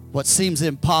 What seems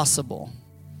impossible.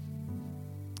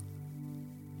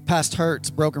 Past hurts,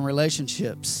 broken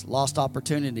relationships, lost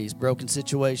opportunities, broken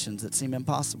situations that seem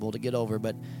impossible to get over,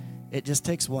 but it just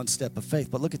takes one step of faith.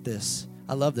 But look at this.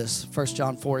 I love this. 1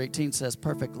 John 4:18 says,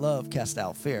 perfect love casts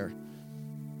out fear.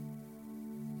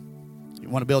 You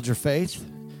want to build your faith?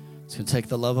 It's going to take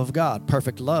the love of God.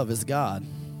 Perfect love is God.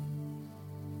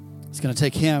 It's going to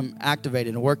take Him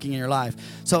activated and working in your life.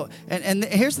 So, and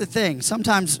here's the thing.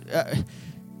 Sometimes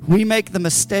we make the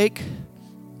mistake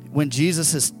when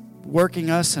Jesus is working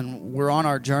us and we're on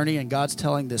our journey and God's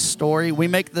telling this story. We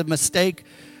make the mistake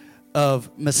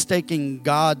of mistaking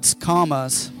God's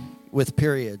commas with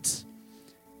periods.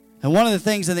 And one of the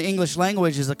things in the English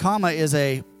language is a comma is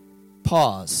a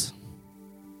pause.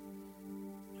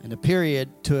 And a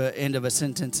period to an end of a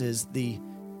sentence is the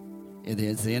end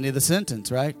of the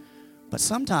sentence, right? But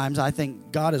sometimes I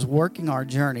think God is working our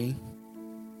journey.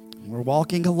 We're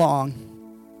walking along,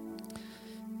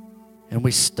 and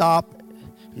we stop,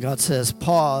 and God says,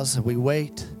 pause, and we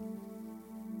wait.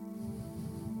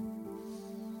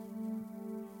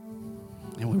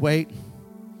 And we wait.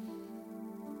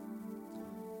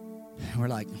 And we're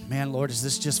like, man, Lord, is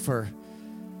this just for...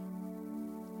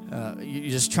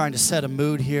 you're just trying to set a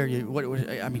mood here.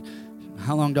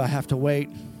 How long do I have to wait?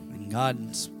 And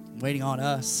God's waiting on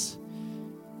us.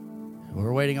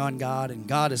 We're waiting on God, and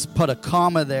God has put a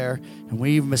comma there, and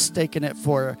we've mistaken it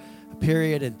for a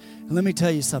period. And let me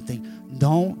tell you something.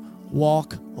 Don't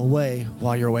walk away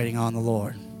while you're waiting on the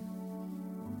Lord.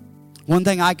 One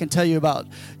thing I can tell you about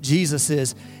Jesus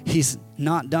is He's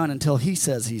not done until He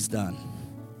says He's done.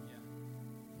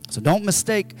 So don't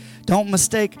mistake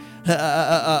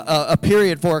a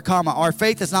period for a comma. Our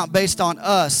faith is not based on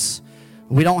us.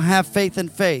 We don't have faith in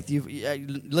faith.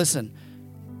 Listen,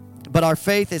 but our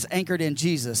faith is anchored in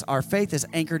Jesus. Our faith is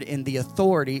anchored in the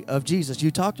authority of Jesus. You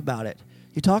talked about it.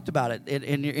 You talked about it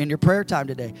in your prayer time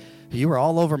today. You were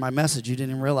all over my message. You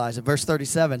didn't even realize it. Verse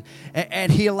 37.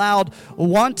 And He allowed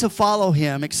one to follow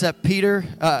Him except Peter.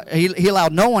 He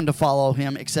allowed no one to follow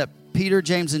Him except Peter,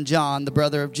 James, and John, the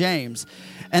brother of James.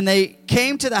 And they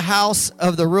came to the house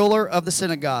of the ruler of the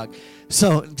synagogue.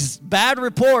 So, bad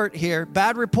report here.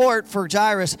 Bad report for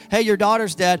Jairus. Hey, your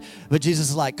daughter's dead. But Jesus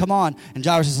is like, come on. And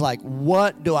Jairus is like,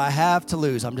 what do I have to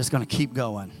lose? I'm just going to keep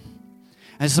going.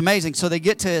 And it's amazing. So they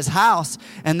get to his house,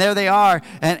 and there they are.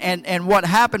 And what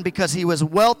happened, because he was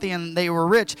wealthy and they were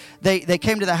rich, they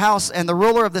came to the house, and the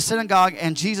ruler of the synagogue,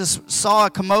 and Jesus saw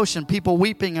a commotion, people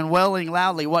weeping and wailing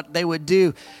loudly, what they would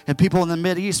do. And people in the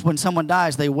Mideast, when someone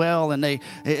dies, they wail, and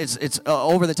it's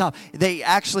over the top. They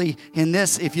actually, in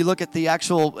this, if you look at the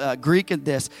actual Greek in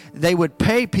this, they would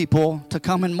pay people to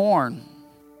come and mourn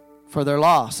for their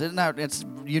loss. Isn't that, it's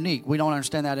unique. We don't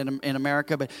understand that in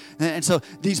America. And so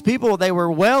these people, they were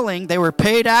wailing. They were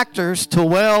paid actors to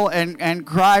wail and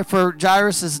cry for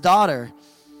Jairus' daughter.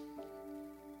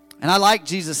 And I like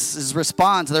Jesus'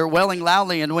 response. They're wailing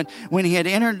loudly. And when he had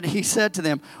entered, he said to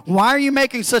them, why are you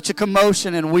making such a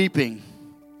commotion and weeping?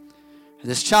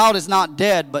 This child is not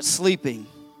dead, but sleeping.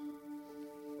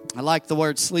 I like the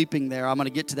word sleeping there. I'm going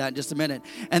to get to that in just a minute.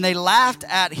 And they laughed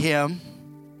at him.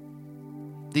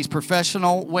 These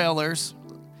professional wailers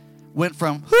went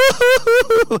from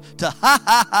to ha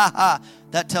ha ha ha.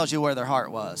 That tells you where their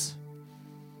heart was.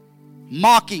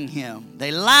 Mocking him.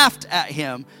 They laughed at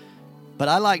him. But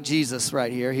I like Jesus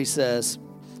right here. He says,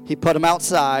 he put them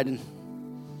outside and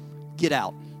get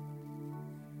out.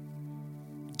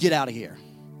 Get out of here.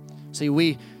 See,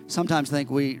 we sometimes think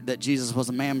that Jesus was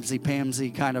a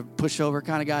mamsy-pamsy kind of pushover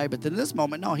kind of guy. But in this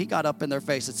moment, no, he got up in their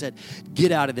face and said,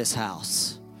 get out of this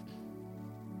house.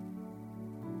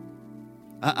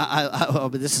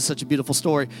 But this is such a beautiful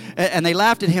story. And they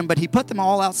laughed at him, but he put them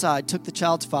all outside, took the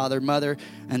child's father, mother,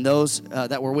 and those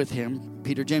that were with him,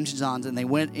 Peter, James, and John, and they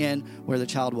went in where the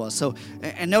child was. So,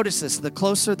 and notice this, the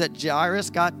closer that Jairus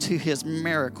got to his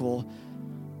miracle,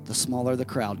 the smaller the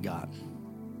crowd got.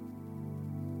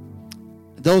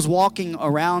 Those walking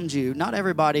around you, not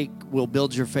everybody will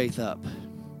build your faith up.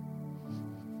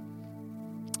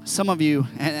 Some of you,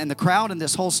 and the crowd in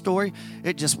this whole story,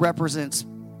 it just represents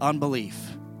unbelief.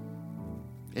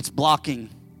 It's blocking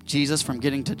Jesus from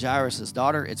getting to Jairus'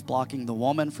 daughter. It's blocking the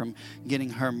woman from getting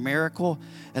her miracle.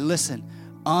 And listen,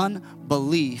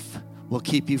 unbelief will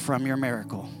keep you from your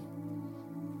miracle.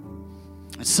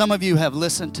 And some of you have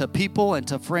listened to people and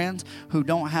to friends who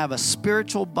don't have a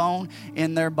spiritual bone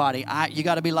in their body. You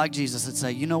got to be like Jesus and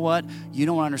say, you know what? You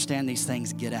don't understand these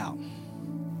things. Get out.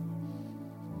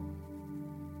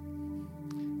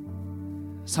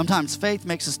 Sometimes faith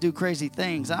makes us do crazy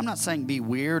things. I'm not saying be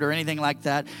weird or anything like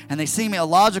that. And they seem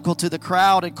illogical to the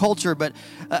crowd and culture. But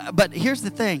here's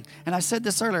the thing. And I said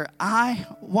this earlier. I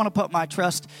want to put my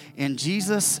trust in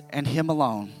Jesus and Him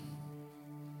alone.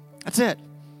 That's it.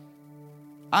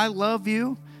 I love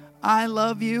you. I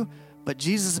love you. But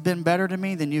Jesus has been better to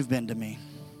me than you've been to me.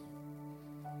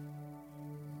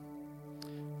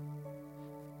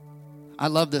 I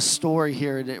love this story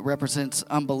here. It represents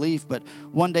unbelief. But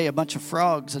one day a bunch of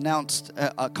frogs announced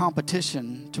a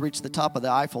competition to reach the top of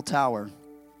the Eiffel Tower.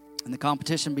 And the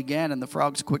competition began, and the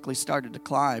frogs quickly started to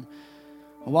climb.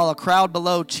 And while a crowd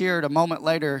below cheered, a moment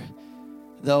later,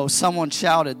 though, someone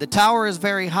shouted, "The tower is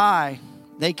very high.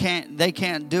 They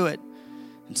can't do it."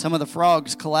 And some of the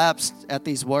frogs collapsed at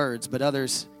these words, but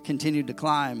others continued to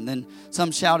climb. And then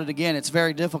some shouted again, "It's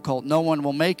very difficult. No one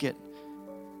will make it."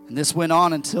 And this went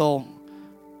on until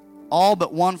all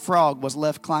but one frog was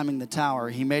left climbing the tower.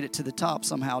 He made it to the top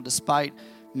somehow, despite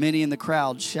many in the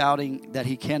crowd shouting that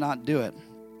he cannot do it.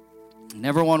 And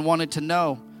everyone wanted to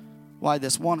know why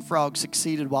this one frog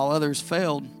succeeded while others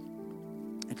failed.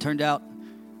 It turned out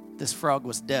this frog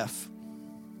was deaf.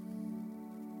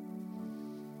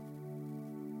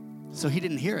 So he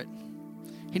didn't hear it.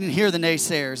 He didn't hear the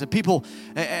naysayers. And people,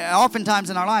 oftentimes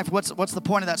in our life, what's the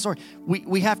point of that story?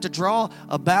 We have to draw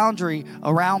a boundary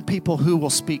around people who will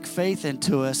speak faith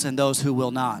into us and those who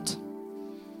will not.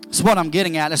 That's what I'm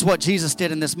getting at. It's what Jesus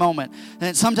did in this moment.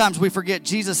 And sometimes we forget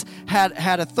Jesus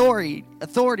had authority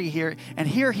here. And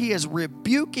here he is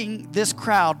rebuking this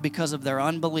crowd because of their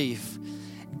unbelief.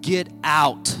 Get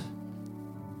out.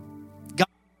 God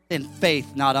in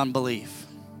faith, not unbelief.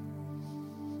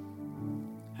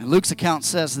 And Luke's account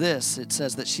says this. It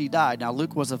says that she died. Now,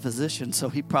 Luke was a physician, so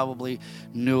he probably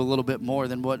knew a little bit more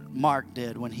than what Mark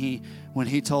did when he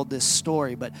told this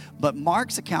story. But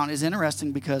Mark's account is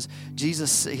interesting because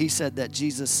he said that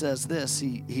Jesus says this.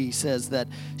 He says that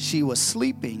she was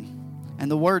sleeping.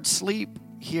 And the word sleep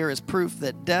here is proof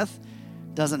that death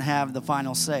doesn't have the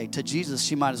final say. To Jesus,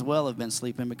 she might as well have been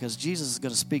sleeping because Jesus is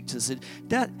going to speak to us.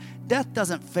 Death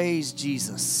doesn't faze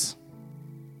Jesus.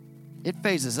 It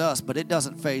phases us, but it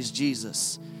doesn't faze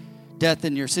Jesus. Death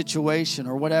in your situation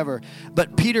or whatever.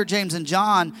 But Peter, James, and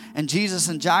John, and Jesus,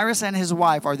 and Jairus, and his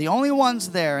wife are the only ones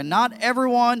there. And not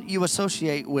everyone you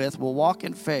associate with will walk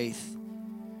in faith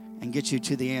and get you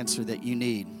to the answer that you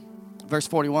need. Verse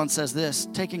 41 says this.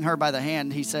 Taking her by the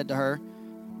hand, he said to her,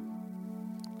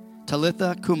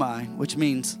 Talitha Kumai, which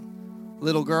means,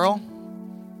 little girl,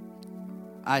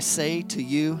 I say to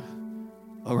you,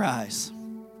 arise.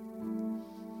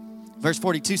 Verse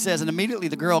 42 says, and immediately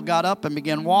the girl got up and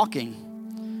began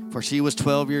walking, for she was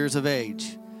 12 years of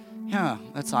age. Yeah,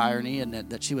 that's irony, isn't it?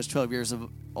 That she was 12 years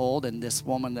old, and this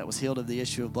woman that was healed of the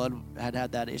issue of blood had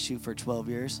that issue for 12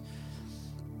 years.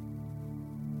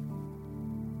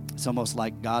 It's almost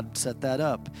like God set that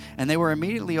up. And they were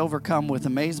immediately overcome with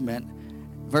amazement.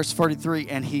 Verse 43,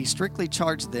 and he strictly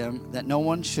charged them that no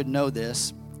one should know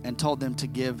this, and told them to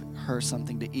give her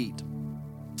something to eat.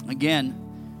 Again,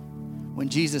 when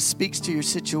Jesus speaks to your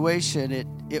situation,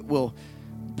 it will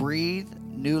breathe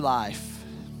new life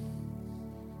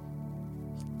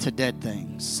to dead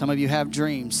things. Some of you have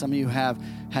dreams. Some of you have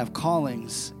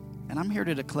callings. And I'm here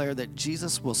to declare that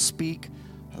Jesus will speak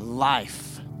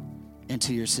life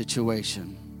into your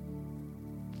situation.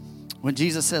 When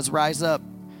Jesus says, rise up,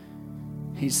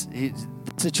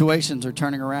 situations are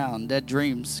turning around. Dead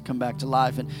dreams come back to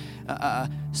life. And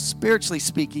spiritually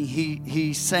speaking,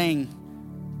 he's saying,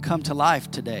 come to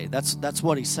life today. That's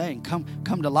what he's saying.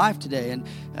 Come to life today. And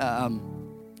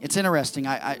it's interesting.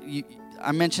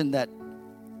 I mentioned that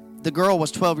the girl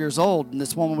was 12 years old, and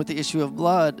this woman with the issue of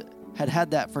blood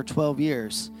had that for 12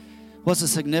 years. What's the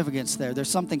significance there? There's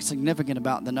something significant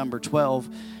about the number 12.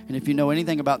 And if you know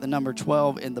anything about the number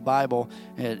 12 in the Bible,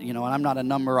 and I'm not a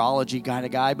numerology kind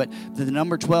of guy, but the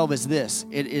number 12 is this.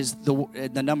 It is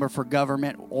the number for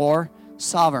government or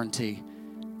sovereignty.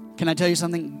 Can I tell you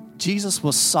something? Jesus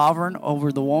was sovereign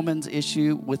over the woman's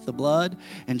issue with the blood,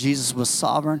 and Jesus was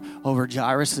sovereign over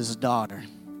Jairus' daughter.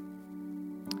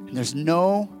 And there's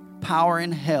no power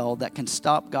in hell that can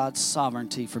stop God's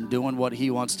sovereignty from doing what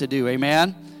he wants to do.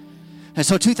 Amen? And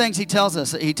so two things he tells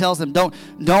us. He tells them, don't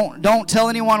tell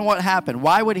anyone what happened.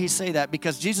 Why would he say that?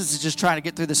 Because Jesus is just trying to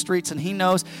get through the streets, and he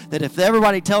knows that if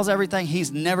everybody tells everything,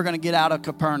 he's never going to get out of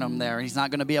Capernaum there. He's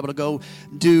not going to be able to go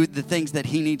do the things that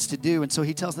he needs to do. And so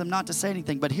he tells them not to say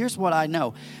anything. But here's what I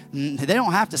know. They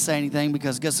don't have to say anything,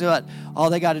 because guess what? All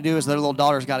they got to do is their little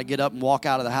daughter's got to get up and walk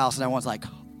out of the house, and everyone's like,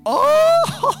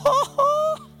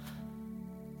 oh!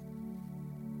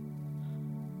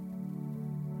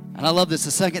 And I love this.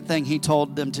 The second thing he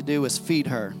told them to do is feed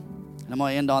her. And I'm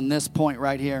going to end on this point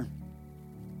right here.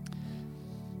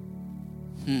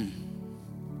 The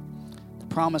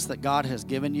promise that God has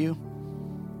given you,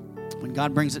 when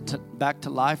God brings it back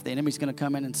to life, the enemy's going to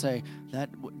come in and say,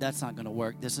 that's not going to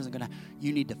work. This isn't going to.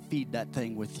 You need to feed that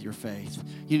thing with your faith.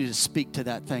 You need to speak to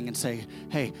that thing and say,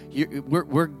 hey,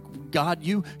 we're God,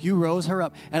 you rose her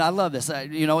up. And I love this.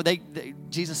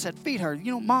 Jesus said, feed her.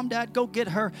 Mom, Dad, go get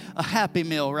her a Happy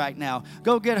Meal right now.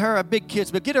 Go get her a Big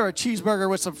Kids, but get her a cheeseburger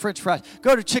with some French fries.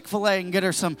 Go to Chick-fil-A and get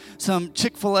her some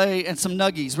Chick-fil-A and some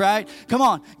Nuggies, right? Come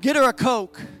on, get her a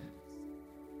Coke.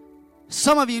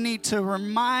 Some of you need to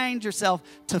remind yourself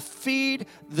to feed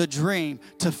the dream,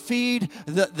 to feed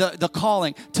the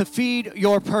calling, to feed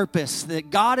your purpose, that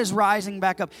God is rising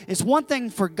back up. It's one thing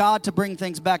for God to bring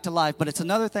things back to life, but it's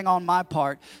another thing on my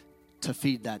part to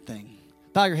feed that thing.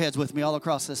 Bow your heads with me all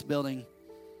across this building.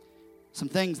 Some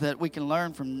things that we can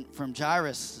learn from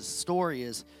Jairus' story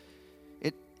is,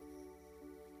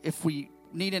 if we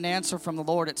need an answer from the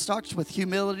Lord, it starts with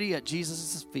humility at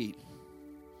Jesus' feet.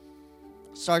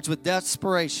 Starts with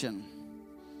desperation.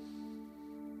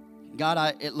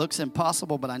 God, it looks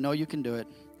impossible, but I know you can do it.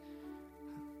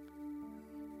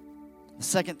 The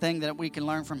second thing that we can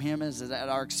learn from him is that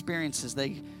our experiences,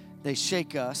 they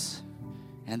shake us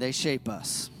and they shape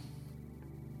us.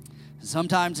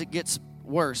 Sometimes it gets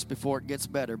worse before it gets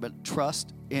better, but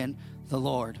trust in the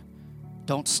Lord.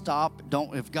 Don't stop.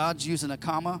 If God's using a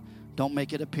comma, don't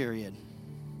make it a period.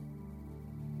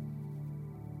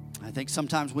 I think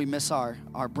sometimes we miss our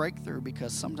breakthrough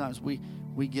because sometimes we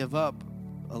give up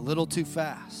a little too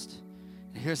fast.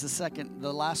 And here's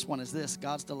the last one is this: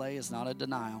 God's delay is not a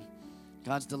denial.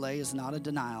 God's delay is not a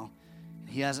denial.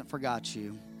 He hasn't forgot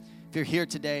you. If you're here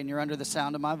today and you're under the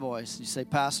sound of my voice, you say,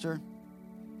 Pastor,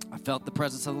 I felt the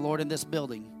presence of the Lord in this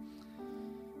building.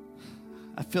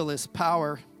 I feel his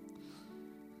power.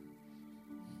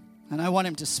 And I want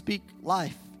him to speak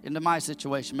life into my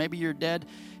situation. Maybe you're dead.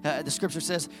 The scripture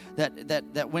says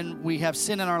that when we have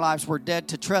sin in our lives, we're dead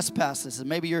to trespasses. And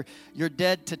maybe you're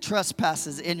dead to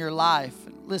trespasses in your life.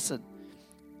 Listen,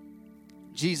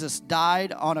 Jesus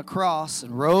died on a cross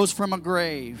and rose from a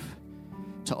grave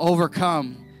to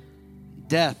overcome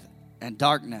death and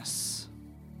darkness.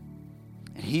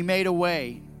 And he made a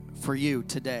way for you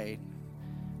today.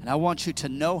 And I want you to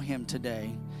know him today.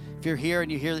 If you're here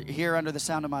and you hear under the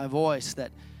sound of my voice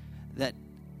that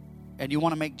and you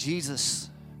want to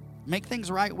make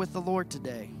things right with the Lord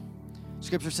today.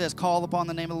 Scripture says, call upon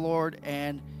the name of the Lord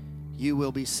and you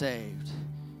will be saved.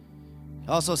 It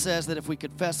also says that if we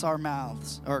confess our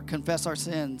mouths or confess our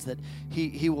sins, that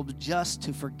he will be just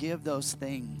to forgive those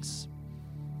things.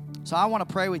 So I want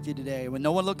to pray with you today with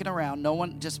no one looking around. No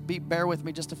one, bear with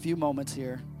me just a few moments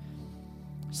here.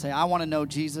 Say, I want to know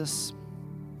Jesus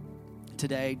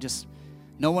today. Just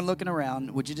no one looking around.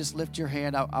 Would you just lift your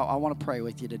hand? I want to pray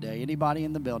with you today. Anybody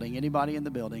in the building? Anybody in the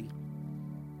building?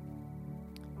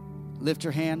 Lift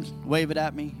your hand. Wave it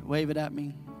at me. Wave it at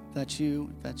me. That's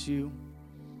you. That's you.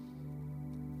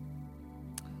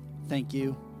 Thank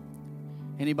you.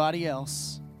 Anybody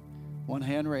else? One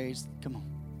hand raised. Come on.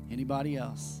 Anybody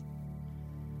else?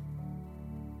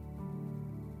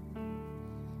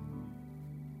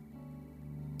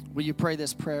 Will you pray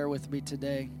this prayer with me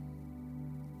today?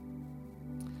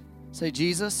 Say,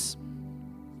 Jesus,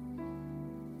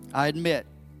 I admit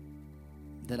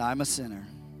that I'm a sinner.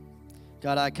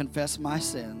 God, I confess my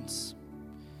sins.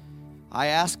 I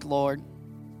ask, Lord,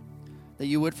 that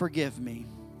you would forgive me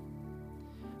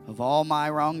of all my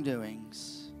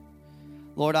wrongdoings.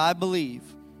 Lord, I believe,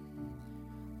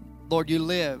 Lord, you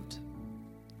lived,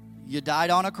 you died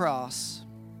on a cross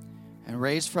and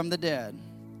raised from the dead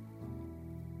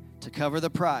to cover the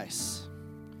price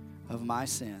of my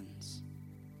sins.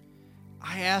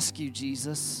 I ask you,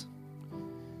 Jesus,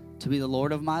 to be the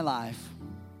Lord of my life.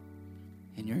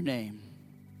 In your name,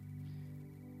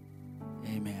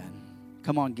 amen.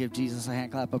 Come on, give Jesus a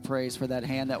hand clap of praise for that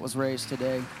hand that was raised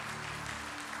today.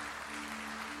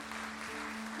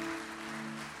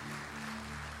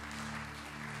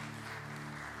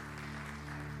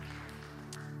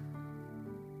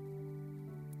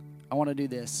 I want to do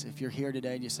this. If you're here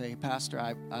today and you say, Pastor,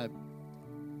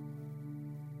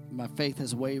 my faith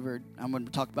has wavered. I'm going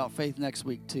to talk about faith next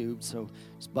week too, so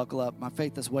just buckle up. My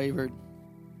faith has wavered,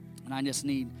 and I just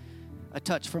need a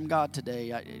touch from God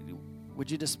today.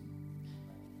 Would you just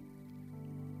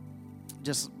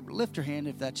lift your hand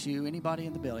if that's you? Anybody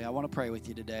in the building? I want to pray with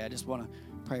you today. I just want to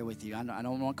pray with you. I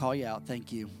don't want to call you out.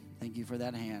 Thank you. Thank you for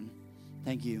that hand.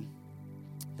 Thank you.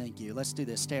 Thank you. Let's do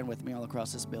this. Stand with me all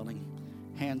across this building.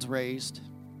 Hands raised.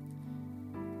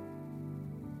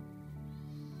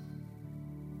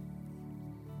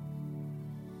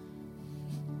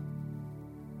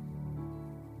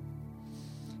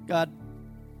 God,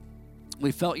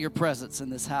 we felt your presence in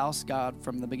this house, God,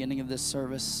 from the beginning of this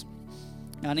service.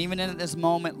 And even in this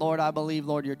moment, Lord, I believe,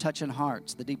 Lord, you're touching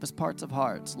hearts, the deepest parts of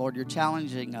hearts. Lord, you're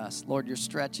challenging us. Lord, you're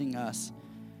stretching us.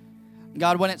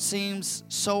 God, when it seems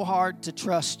so hard to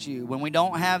trust you, when we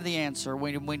don't have the answer,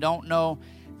 when we don't know,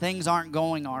 things aren't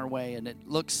going our way, and it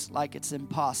looks like it's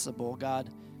impossible, God,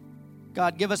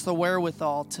 give us the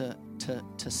wherewithal to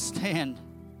stand.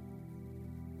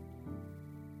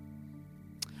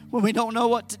 When we don't know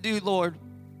what to do, Lord,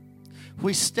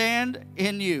 we stand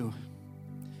in you.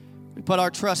 We put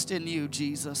our trust in you,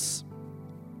 Jesus.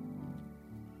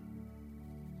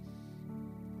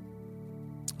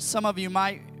 Some of you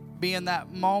might be in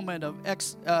that moment of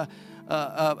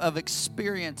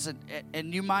experience,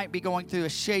 and you might be going through a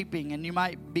shaping, and you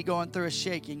might be going through a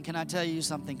shaking. Can I tell you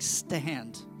something?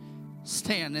 Stand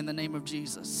in the name of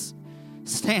Jesus.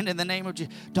 Stand in the name of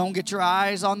Jesus. Don't get your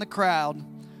eyes on the crowd.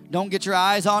 Don't get your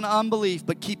eyes on unbelief,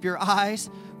 but keep your eyes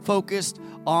focused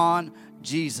on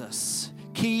Jesus.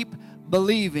 Keep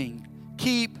believing.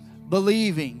 Keep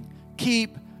believing.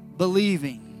 Keep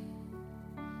believing.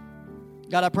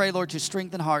 God, I pray, Lord, you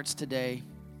strengthen hearts today.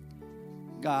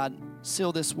 God,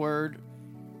 seal this word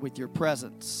with your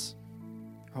presence,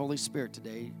 your Holy Spirit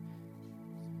today.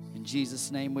 In Jesus'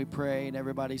 name we pray, and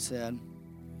everybody said,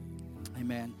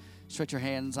 amen. Stretch your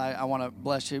hands. I want to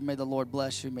bless you. May the Lord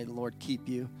bless you. May the Lord keep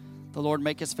you. The Lord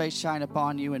make his face shine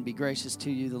upon you and be gracious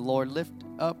to you. The Lord lift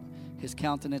up his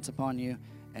countenance upon you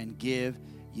and give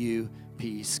you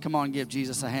peace. Come on, give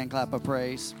Jesus a hand clap of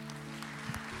praise.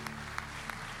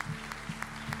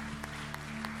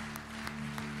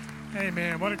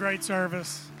 Amen. What a great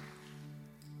service.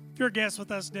 If you're a guest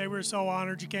with us today, we're so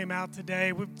honored you came out today.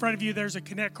 In front of you, there's a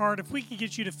Connect card. If we can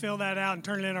get you to fill that out and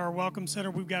turn it in our Welcome Center,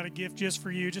 we've got a gift just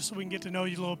for you, just so we can get to know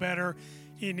you a little better.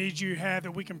 Any needs you have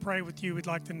that we can pray with you, we'd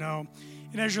like to know.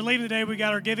 And as you're leaving today, we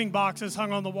got our giving boxes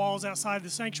hung on the walls outside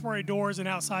the sanctuary doors and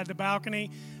outside the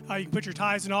balcony. You can put your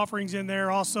tithes and offerings in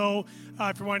there. Also,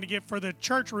 if you're wanting to give for the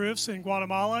church roofs in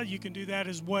Guatemala, you can do that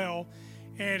as well.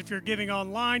 And if you're giving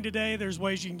online today, there's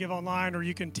ways you can give online, or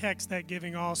you can text that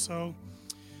giving also.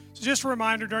 So just a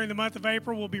reminder, during the month of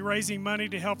April, we'll be raising money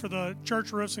to help for the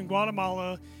church roofs in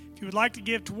Guatemala. If you would like to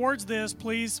give towards this,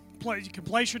 please, you can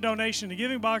place your donation in the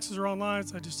giving boxes or online,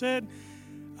 as I just said.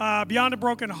 Beyond the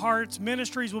Broken Hearts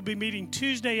Ministries will be meeting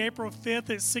Tuesday, April 5th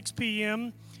at 6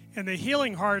 p.m., and the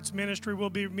Healing Hearts Ministry will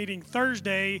be meeting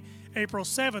Thursday, April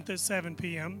 7th at 7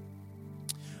 p.m.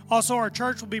 Also, our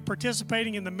church will be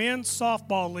participating in the Men's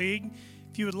Softball League.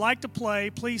 If you would like to play,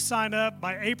 please sign up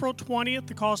by April 20th.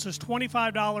 The cost is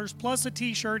 $25 plus a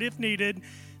T-shirt if needed.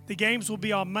 The games will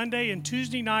be on Monday and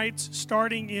Tuesday nights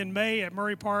starting in May at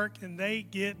Murray Park, and they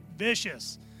get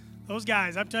vicious. Those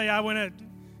guys, I'm telling you, I went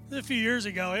a few years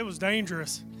ago. It was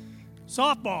dangerous.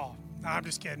 Softball. No, I'm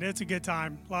just kidding. It's a good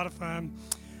time. A lot of fun.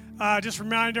 Just a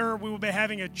reminder, we will be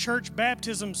having a church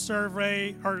baptism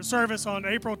service on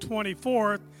April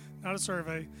 24th. Not a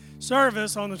survey.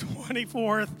 Service on the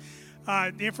 24th.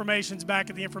 The information's back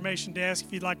at the information desk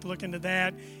if you'd like to look into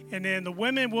that. And then the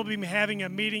women will be having a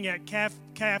meeting at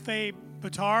Cafe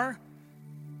Batar.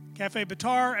 Cafe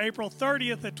Batar, April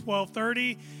 30th at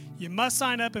 12:30. You must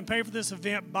sign up and pay for this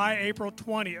event by April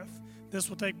 20th. This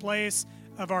will take place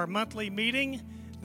of our monthly meeting